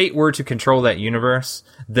 Because if fate were to control that universe,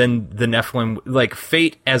 then the Nephilim, like,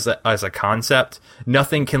 fate as a concept,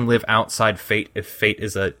 nothing can live outside fate if fate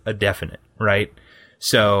is a definite, right?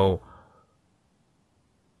 So,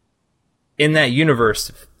 in that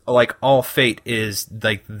universe, like, all fate is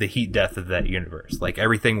like the heat death of that universe. Like,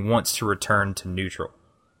 everything wants to return to neutral.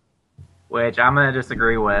 Which I'm going to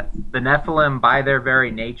disagree with. The Nephilim, by their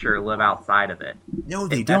very nature, live outside of it. No,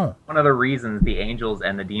 they don't. One of the reasons the angels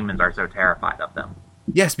and the demons are so terrified of them.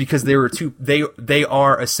 Yes, because they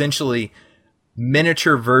are essentially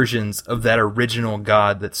miniature versions of that original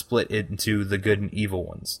god that split into the good and evil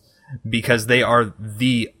ones. because they are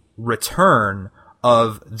the return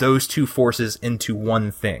of those two forces into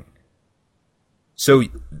one thing. So,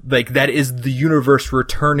 like, that is the universe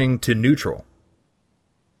returning to neutral.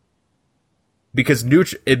 Because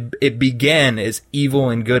it began as evil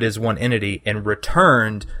and good as one entity and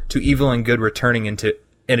returned to evil and good returning into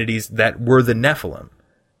entities that were the Nephilim.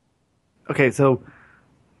 Okay, so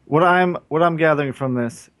what I'm gathering from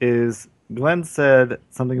this is Glenn said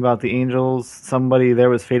something about the angels. Somebody there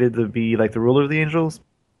was fated to be like the ruler of the angels.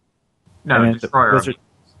 No, And destroyer.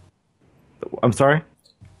 I'm sorry?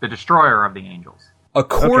 The destroyer of the angels.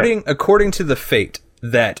 According to the fate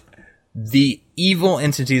that the evil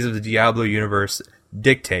entities of the Diablo universe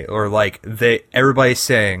dictate, or like everybody's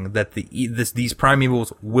saying that these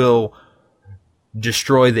primevals will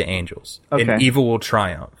destroy the angels, and evil will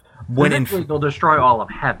triumph. They'll destroy all of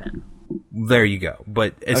heaven. There you go.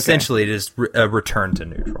 But essentially, it is a return to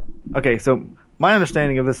neutral. Okay, so my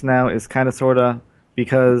understanding of this now is kind of sorta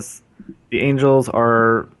because the angels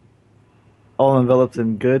are all enveloped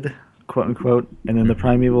in good, quote unquote, and then the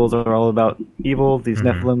primevals are all about evil. These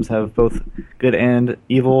Nephilims have both good and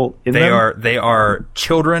evil in them. They are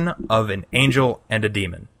children of an angel and a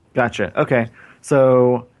demon. Gotcha. Okay,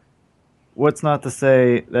 so what's not to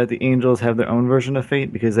say that the angels have their own version of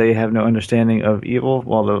fate because they have no understanding of evil,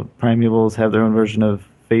 while the primevals have their own version of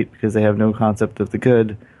fate because they have no concept of the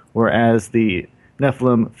good, whereas the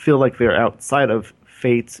Nephilim feel like they're outside of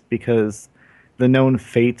fate because the known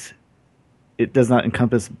fate, it does not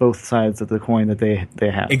encompass both sides of the coin that they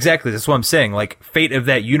have. Exactly, that's what I'm saying. Like, fate of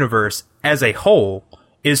that universe as a whole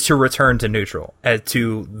is to return to neutral, as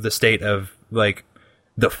to the state of, like,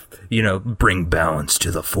 bring balance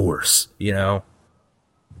to the force,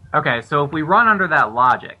 Okay, so if we run under that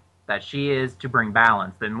logic that she is to bring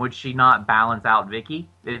balance, then would she not balance out Vicky?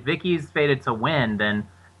 If Vicky's fated to win, then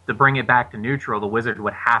to bring it back to neutral, the wizard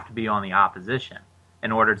would have to be on the opposition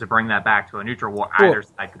in order to bring that back to a neutral where either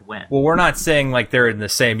side could win. Well, we're not saying like they're in the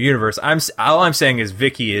same universe. All I'm saying is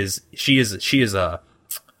Vicky is a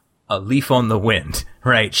leaf on the wind,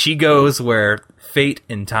 right? She goes where fate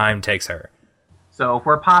and time takes her. So if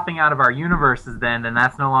we're popping out of our universes, then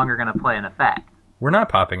that's no longer going to play an effect. We're not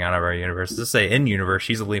popping out of our universe. Let's say in universe,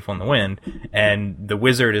 she's a leaf on the wind, and the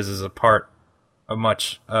wizard is as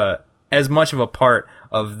much of a part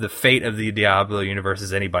of the fate of the Diablo universe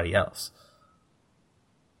as anybody else.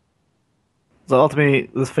 So ultimately,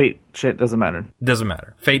 this fate shit doesn't matter. Doesn't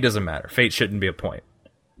matter. Fate doesn't matter. Fate shouldn't be a point,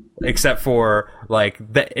 except for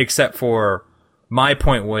my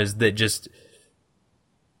point was that just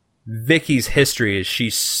Vicky's history is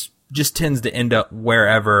she just tends to end up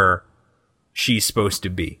wherever she's supposed to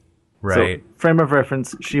be, right? So, frame of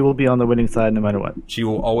reference, she will be on the winning side no matter what. She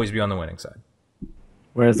will always be on the winning side.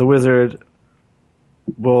 Whereas the wizard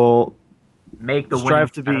will make the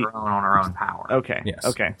strive to be on her own power. Okay. Yes.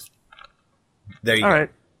 Okay. There you go. All right.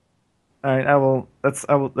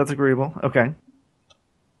 That's agreeable. Okay.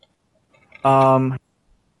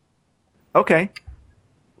 Okay.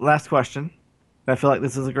 Last question. I feel like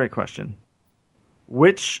this is a great question.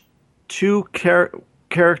 Which two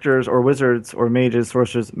characters or wizards or mages,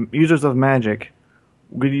 sorcerers, users of magic,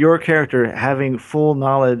 with your character having full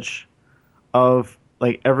knowledge of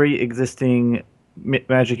like every existing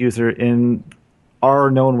magic user in our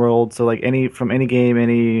known world, so like from any game,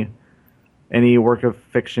 any work of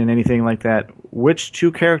fiction, anything like that, which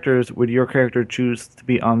two characters would your character choose to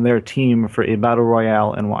be on their team for a battle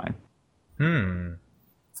royale and why?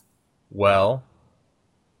 Well,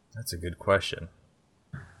 that's a good question.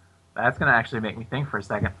 That's going to actually make me think for a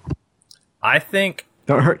second. I think...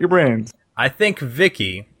 Don't hurt your brains. I think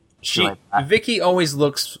Vicky... Vicky always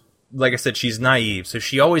looks... Like I said, she's naive, so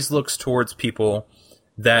she always looks towards people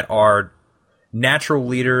that are natural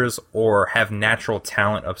leaders or have natural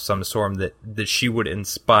talent of some sort that she would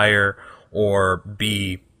inspire or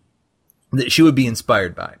that she would be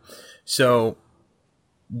inspired by. So,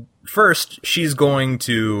 first, she's going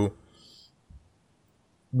to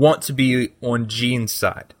want to be on Jean's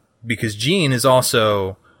side, because Jean is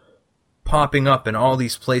also popping up in all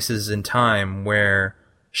these places in time where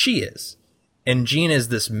she is. And Jean is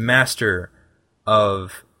this master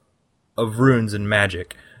of runes and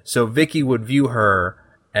magic. So Vicky would view her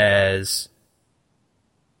as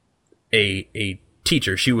a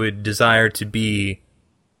teacher. She would desire to be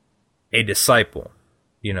a disciple,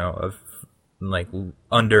 of like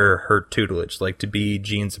under her tutelage, like to be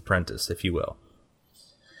Jean's apprentice, if you will.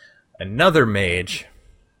 Another mage,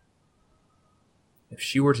 if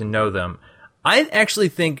she were to know them, I actually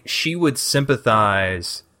think she would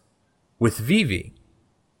sympathize with Vivi,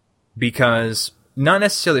 because not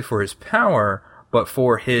necessarily for his power, but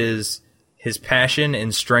for his his passion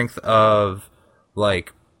and strength of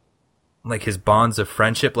like his bonds of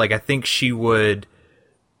friendship. Like I think she would,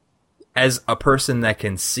 as a person that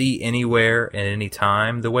can see anywhere at any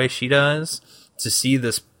time the way she does, to see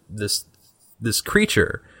this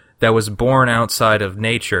creature that was born outside of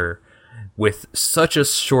nature with such a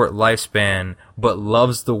short lifespan, but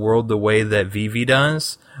loves the world the way that Vivi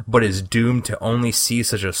does, but is doomed to only see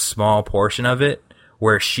such a small portion of it,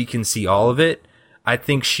 where she can see all of it. I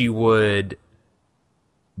think she would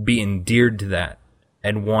be endeared to that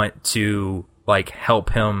and want to like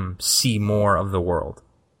help him see more of the world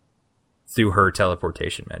through her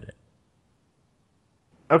teleportation magic.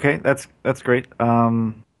 Okay, that's great.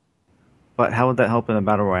 But how would that help in a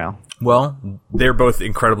battle royale? Well, they're both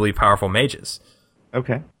incredibly powerful mages.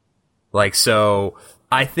 Okay. Like, so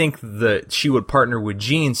I think that she would partner with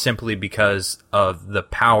Jean simply because of the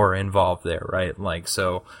power involved there, right? Like,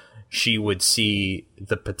 so she would see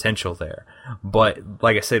the potential there. But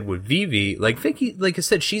like I said, with Vivi, like Vicky, like I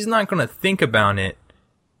said, she's not going to think about it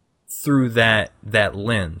through that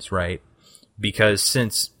lens, right? Because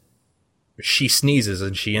since she sneezes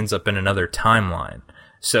and she ends up in another timeline,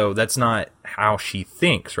 so that's not how she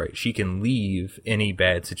thinks, right? She can leave any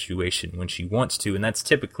bad situation when she wants to, and that's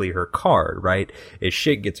typically her card, right? If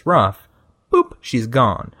shit gets rough, boop, she's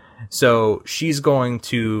gone. So she's going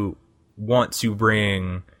to want to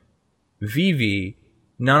bring Vivi,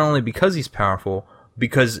 not only because he's powerful,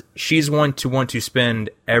 because she's want to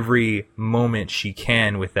spend every moment she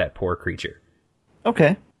can with that poor creature.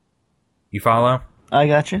 Okay. You follow? I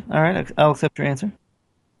got you. All right, I'll accept your answer.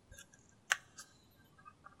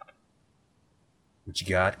 What you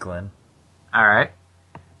got, Glenn? All right.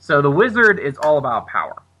 So the wizard is all about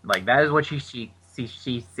power. Like, that is what she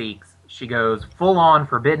seeks. She goes full on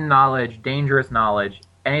forbidden knowledge, dangerous knowledge,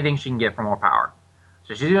 anything she can get for more power.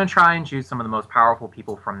 So she's going to try and choose some of the most powerful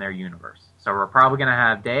people from their universe. So we're probably going to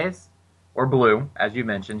have Deus or Blue, as you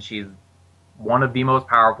mentioned. She's one of the most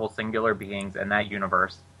powerful singular beings in that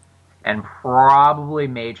universe. And probably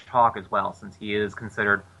Mage Hawk as well, since he is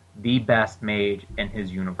considered the best mage in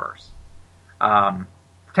his universe.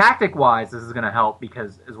 Tactic-wise, this is going to help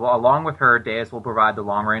because, as well, along with her, Deus will provide the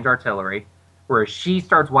long-range artillery. Whereas she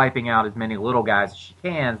starts wiping out as many little guys as she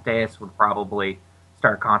can, Deus would probably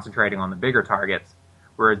start concentrating on the bigger targets.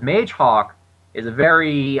 Whereas Mage Hawk is a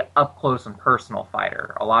very up-close and personal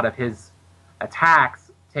fighter. A lot of his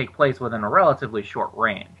attacks take place within a relatively short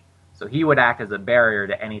range. So he would act as a barrier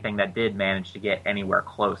to anything that did manage to get anywhere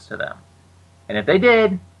close to them. And if they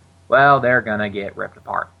did, well, they're going to get ripped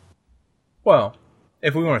apart. Well,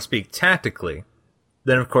 if we want to speak tactically,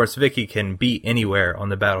 then of course Vicky can be anywhere on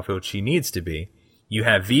the battlefield she needs to be. You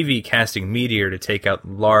have Vivi casting Meteor to take out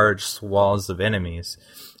large swaths of enemies,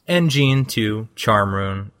 and Jean to Charm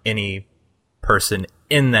Rune any person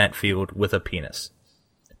in that field with a penis.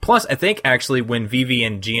 Plus, I think actually when Vicky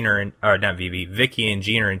and Jean are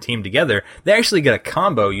in team together, they actually get a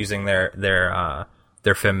combo using their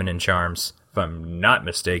feminine charms, if I'm not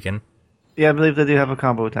mistaken. Yeah, I believe they do have a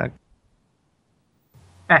combo attack.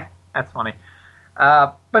 That's funny.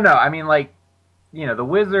 But no, I mean, like, you know, the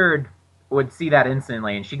wizard would see that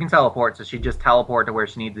instantly, and she can teleport, so she'd just teleport to where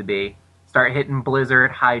she needs to be, start hitting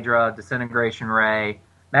Blizzard, Hydra, Disintegration Ray,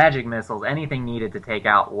 magic missiles, anything needed to take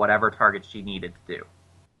out whatever target she needed to do.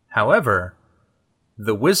 However,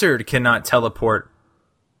 the wizard cannot teleport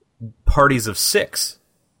parties of 6,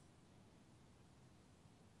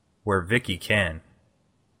 where Vicky can.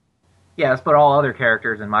 Yes, but all other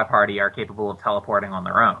characters in my party are capable of teleporting on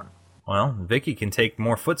their own. Well, Vicky can take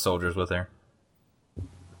more foot soldiers with her.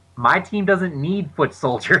 My team doesn't need foot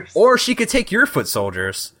soldiers. Or she could take your foot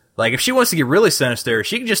soldiers. Like, if she wants to get really sinister,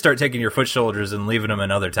 she can just start taking your foot soldiers and leaving them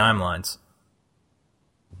in other timelines.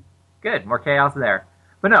 Good, more chaos there.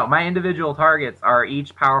 But no, my individual targets are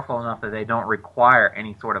each powerful enough that they don't require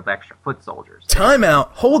any sort of extra foot soldiers. Time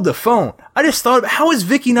out. Hold the phone. I just thought, how is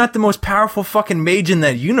Vicky not the most powerful fucking mage in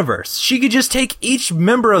that universe? She could just take each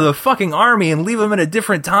member of the fucking army and leave them in a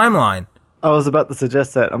different timeline. I was about to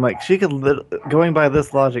suggest that. I'm like, she could, going by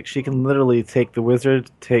this logic, she can literally take the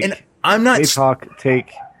wizard, take Mage Hawk,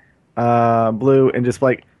 take Blue, and just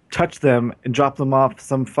like touch them and drop them off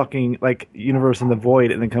some fucking like universe in the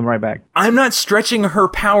void and then come right back. I'm not stretching her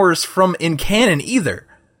powers from in canon either.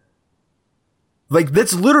 Like,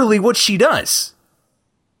 that's literally what she does.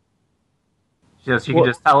 So she can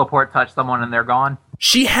just teleport, touch someone, and they're gone?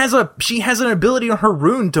 She has an ability on her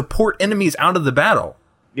rune to port enemies out of the battle.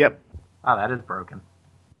 Yep. Oh, that is broken.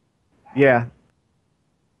 Yeah.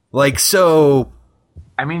 Like, so...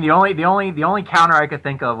 I mean, the only counter I could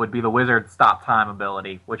think of would be the wizard's stop time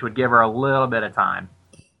ability, which would give her a little bit of time.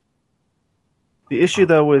 The issue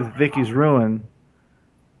though with Vicky's ruin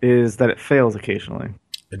is that it fails occasionally.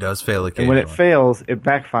 It does fail And occasionally. when it fails, it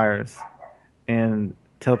backfires and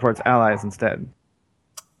teleports allies instead.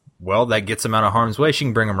 Well, that gets him out of harm's way. She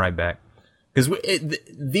can bring him right back.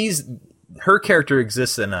 Because her character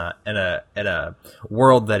exists in a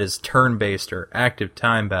world that is turn-based or active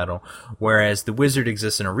time battle, whereas the wizard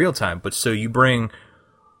exists in a real time. But so you bring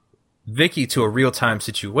Vicky to a real time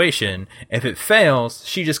situation. If it fails,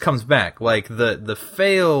 she just comes back. Like the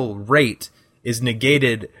fail rate is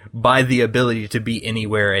negated by the ability to be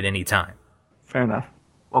anywhere at any time. Fair enough.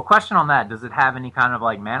 Well, question on that: does it have any kind of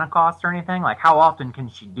like mana cost or anything? Like, how often can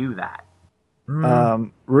she do that?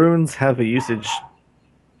 Runes have a usage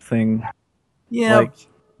thing. Yeah, Like,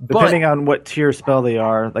 depending on what tier spell they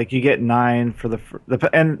are, like you get 9 for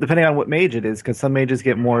and depending on what mage it is, because some mages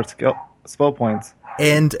get more spell points.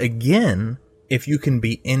 and again, if you can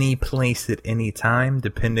be any place at any time,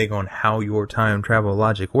 depending on how your time travel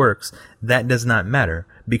logic works, that does not matter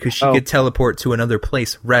because she could teleport to another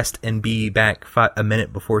place, rest, and be back a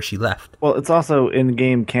minute before she left. Well, it's also in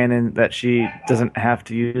game canon that she doesn't have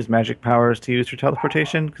to use magic powers to use her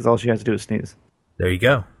teleportation, because all she has to do is sneeze. There you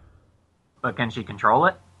go. But can she control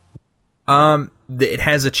it? It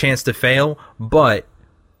has a chance to fail, but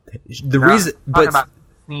the No, reason, I'm talking but about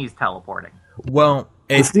sneeze teleporting. well,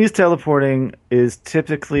 The sneeze teleporting is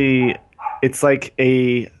typically, it's like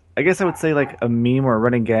I guess I would say like a meme or a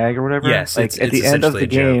running gag or whatever. Yes, like it's at the end of essentially the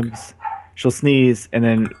a joke. games, she'll sneeze, and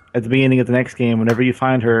then at the beginning of the next game, whenever you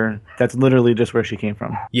find her, that's literally just where she came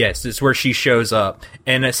from. yes, it's where she shows up,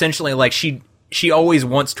 and essentially, like she always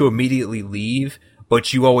wants to immediately leave,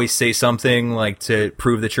 but you always say something like to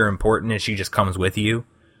prove that you're important, and she just comes with you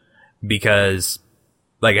because,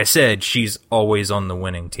 like I said, she's always on the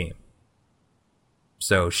winning team.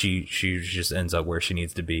 So she just ends up where she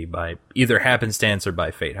needs to be by either happenstance or by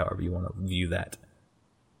fate, however you want to view that.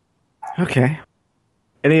 Okay.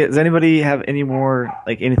 Does anybody have any more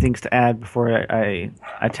anything to add before I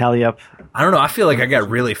tally up? I don't know. I feel like I got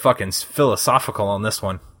really fucking philosophical on this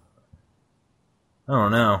one. I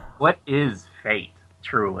don't know. What is fate,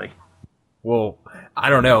 truly? Well, I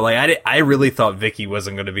don't know. Like I really thought Vicky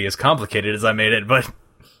wasn't going to be as complicated as I made it, but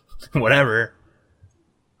whatever.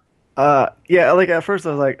 Yeah, like at first I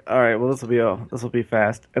was like, all right, well this will be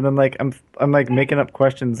fast, and then I'm like making up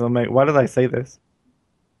questions. I'm like, why did I say this?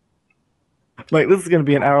 Like, this is gonna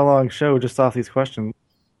be an hour-long show just off these questions.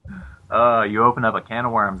 You opened up a can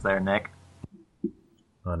of worms there, Nick.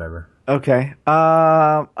 Whatever. Okay.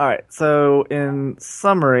 All right. So in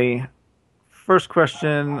summary, first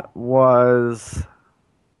question was,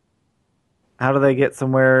 how do they get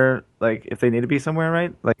somewhere? Like, if they need to be somewhere,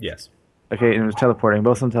 right? Like, Yes. okay, and it was teleporting.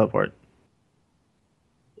 Both of them teleport.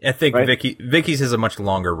 I think Right? Vicky's has a much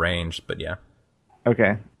longer range, but yeah.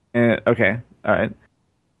 Okay. Okay. All right.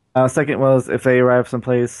 Second was if they arrive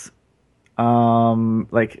someplace,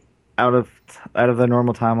 like out of the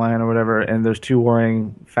normal timeline or whatever, and there's two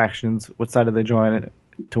warring factions. What side do they join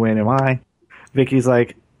to win? And why? Vicky's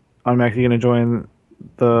like automatically going to join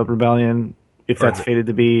the rebellion if that's fated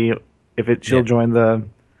to be. She'll join the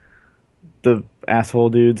asshole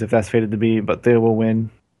dudes if that's fated to be, but they will win.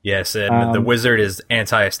 Yes, and the wizard is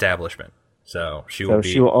anti-establishment, so she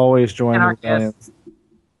will always join the Anarchist.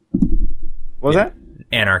 rebellion. What was that?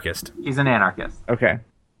 anarchist. She's an anarchist. Okay.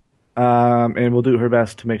 And we'll do her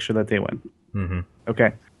best to make sure that they win. Mm-hmm.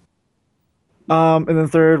 Okay. And then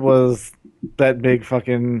third was that big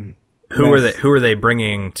fucking. Who mess. are they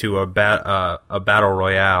bringing to a battle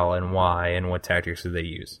royale, and why, and what tactics do they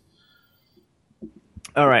use?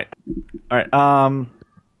 All right.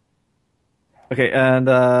 Okay, and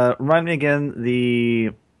remind me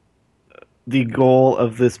again the goal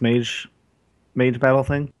of this mage battle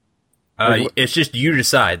thing. It's just you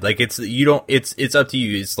decide. Like it's up to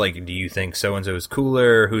you. It's like, do you think so and so is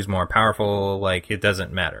cooler? Who's more powerful? Like it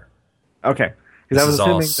doesn't matter. Okay, This is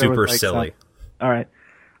all super silly. All right.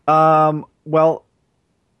 Well,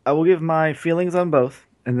 I will give my feelings on both,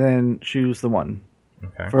 and then choose the one.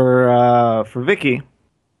 Okay. For Vicky,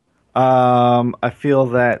 I feel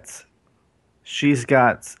that she's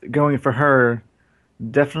got going for her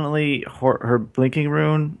definitely her blinking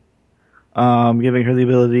rune, giving her the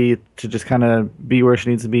ability to just kind of be where she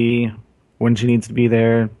needs to be when she needs to be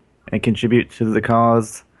there and contribute to the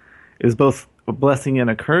cause is both a blessing and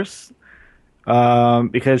a curse,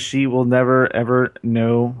 because she will never ever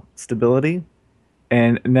know stability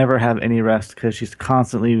and never have any rest because she's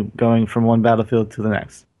constantly going from one battlefield to the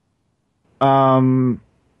next.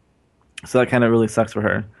 So that kind of really sucks for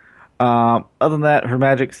her. Other than that, her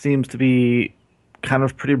magic seems to be kind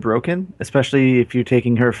of pretty broken, especially if you're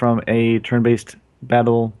taking her from a turn-based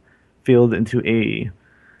battle battlefield into a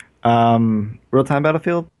real-time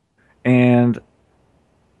battlefield, and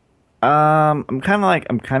I'm kind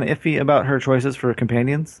of iffy about her choices for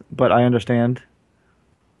companions, but I understand.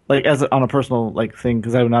 Like on a personal like thing,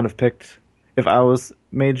 because I would not have picked if I was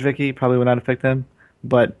Mage Vicky, probably would not have picked them.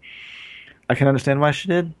 But I can understand why she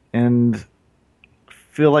did, and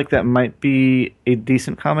feel like that might be a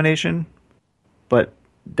decent combination, but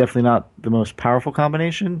definitely not the most powerful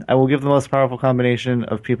combination. I will give the most powerful combination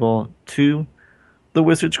of people to the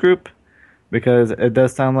Wizards group because it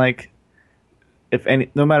does sound like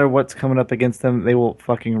no matter what's coming up against them, they will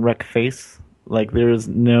fucking wreck face. Like there is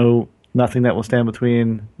nothing that will stand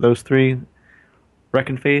between those three, wreck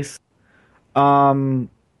and face. But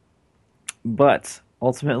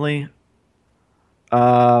ultimately,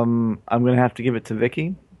 I'm gonna have to give it to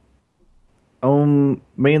Vicky.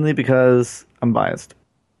 Mainly because I'm biased,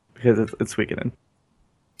 because it's Suikoden.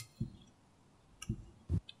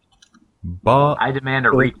 I demand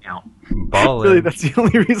a recount. Ballin'. Really, that's the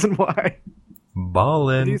only reason why.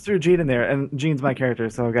 Ballin'. He threw Gene in there, and Gene's my character,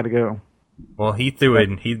 so I got to go. Well, he threw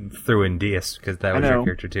in Diaz because that was your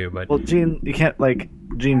character too. But well, Gene, you can't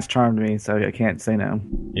Gene's charmed me, so I can't say no.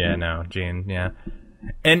 Yeah, no, Gene, yeah.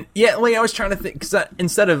 And yeah, like I was trying to think because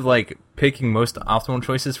instead of like picking most optimal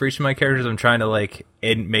choices for each of my characters, I'm trying to like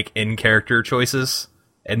make in character choices,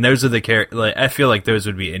 and those are the I feel like those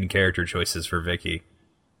would be in character choices for Vicky.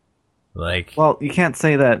 Like, well, you can't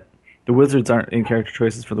say that the wizards aren't in character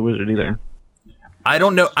choices for the wizard either. I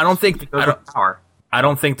don't know. I don't think power. I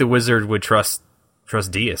don't think the wizard would trust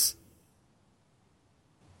Diaz.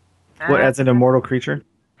 What, as an immortal creature?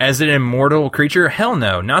 As an immortal creature? Hell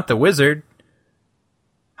no, not the wizard.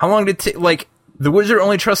 How long did the wizard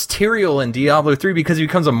only trusts Tyrael in Diablo 3 because he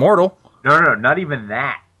becomes immortal? No, not even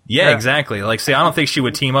that. Yeah, exactly. Like, see, I don't think she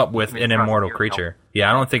would team up with an immortal creature. Yeah,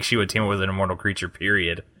 I don't think she would team up with an immortal creature,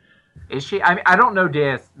 period. Is she? I mean, I don't know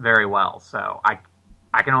Diaz very well, so I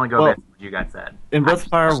can only go based on what you guys said. In Breath of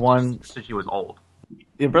Fire 1... She was old.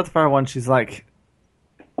 In Breath of Fire 1, she's, like,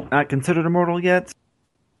 not considered immortal yet.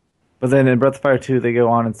 But then in Breath of Fire 2, they go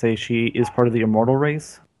on and say she is part of the immortal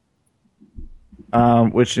race.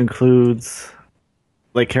 Which includes,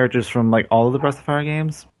 like, characters from, like, all of the Breath of Fire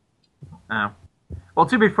games. Oh. Well,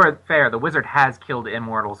 to be fair, the wizard has killed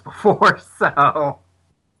immortals before, so...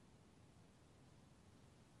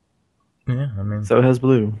 Yeah, I mean... So has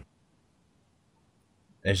Blue.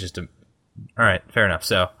 It's just a... Alright, fair enough.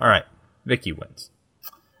 So, alright, Vicky wins.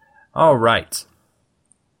 Alright.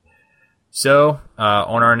 So,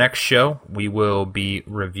 on our next show, we will be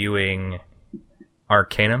reviewing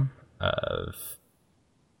Arcanum of...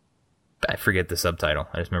 I forget the subtitle.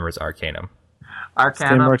 I just remember it's Arcanum.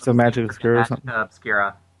 Frameworks of Magic Obscura or something.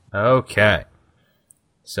 Obscura. Okay.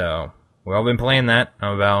 So, we've all been playing that.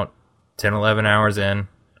 I'm about 10, 11 hours in.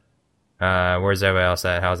 Where's everybody else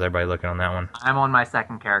at? How's everybody looking on that one? I'm on my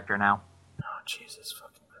second character now. Oh, Jesus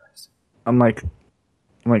fucking Christ. I'm like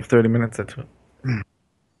 30 minutes into it.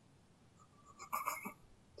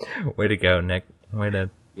 Way to go, Nick. Way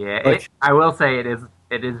to... Yeah, I will say it is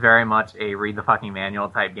very much a read the fucking manual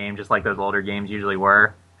type game, just like those older games usually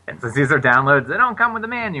were. And since these are downloads, they don't come with a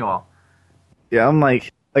manual. Yeah, I'm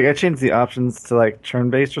like I changed the options to like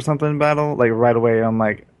turn-based or something in battle. Like right away, I'm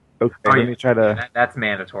like, okay, let me try to... That's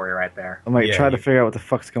mandatory right there. I'm like, try to figure out what the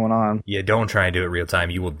fuck's going on. Yeah, don't try and do it real time.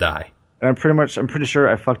 You will die. And I'm pretty sure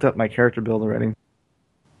I fucked up my character build already.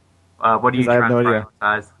 What do you try to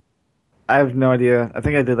prioritize? I have no idea. I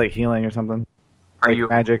think I did like healing or something. Are you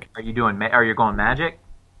magic? Are you going magic?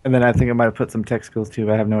 And then I think I might have put some tech skills too.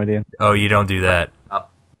 But I have no idea. Oh, you don't do that. Oh.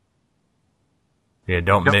 Yeah,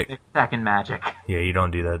 don't mix tech and magic. Yeah, you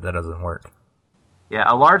don't do that. That doesn't work. Yeah,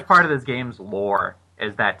 a large part of this game's lore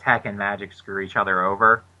is that tech and magic screw each other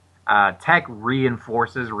over. Tech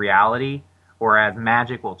reinforces reality, whereas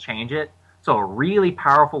magic will change it. So a really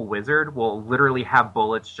powerful wizard will literally have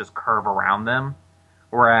bullets just curve around them,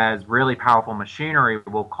 whereas really powerful machinery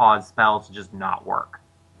will cause spells to just not work.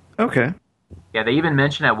 Okay. Yeah, they even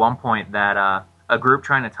mention at one point that a group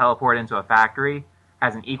trying to teleport into a factory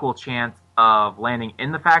has an equal chance of landing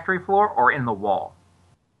in the factory floor or in the wall.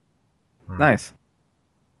 Nice.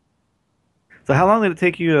 So how long did it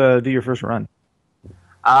take you to do your first run?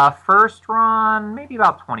 First run, maybe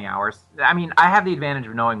about 20 hours. I mean, I have the advantage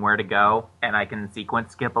of knowing where to go, and I can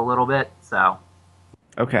sequence skip a little bit, so...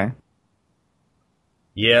 Okay.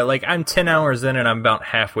 Yeah, like, I'm 10 hours in, and I'm about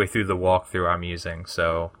halfway through the walkthrough I'm using,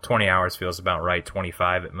 so 20 hours feels about right,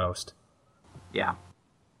 25 at most. Yeah.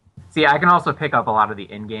 See, I can also pick up a lot of the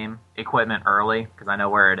in-game equipment early, because I know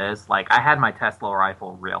where it is. Like, I had my Tesla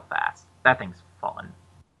rifle real fast. That thing's fun.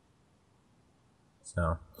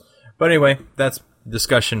 So, but anyway, that's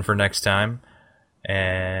discussion for next time.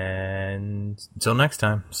 And until next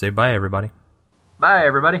time, say bye, everybody. Bye,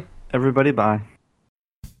 everybody. Everybody, bye.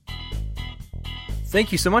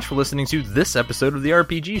 Thank you so much for listening to this episode of The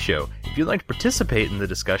RPG Show. If you'd like to participate in the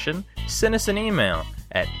discussion, send us an email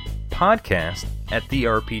at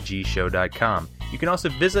podcast@therpgshow.com. You can also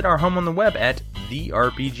visit our home on the web at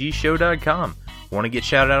therpgshow.com. Want to get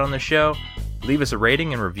shouted out on the show? Leave us a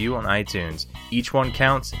rating and review on iTunes. Each one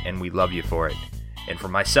counts, and we love you for it. And for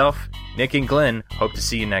myself, Nick and Glenn, hope to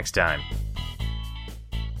see you next time.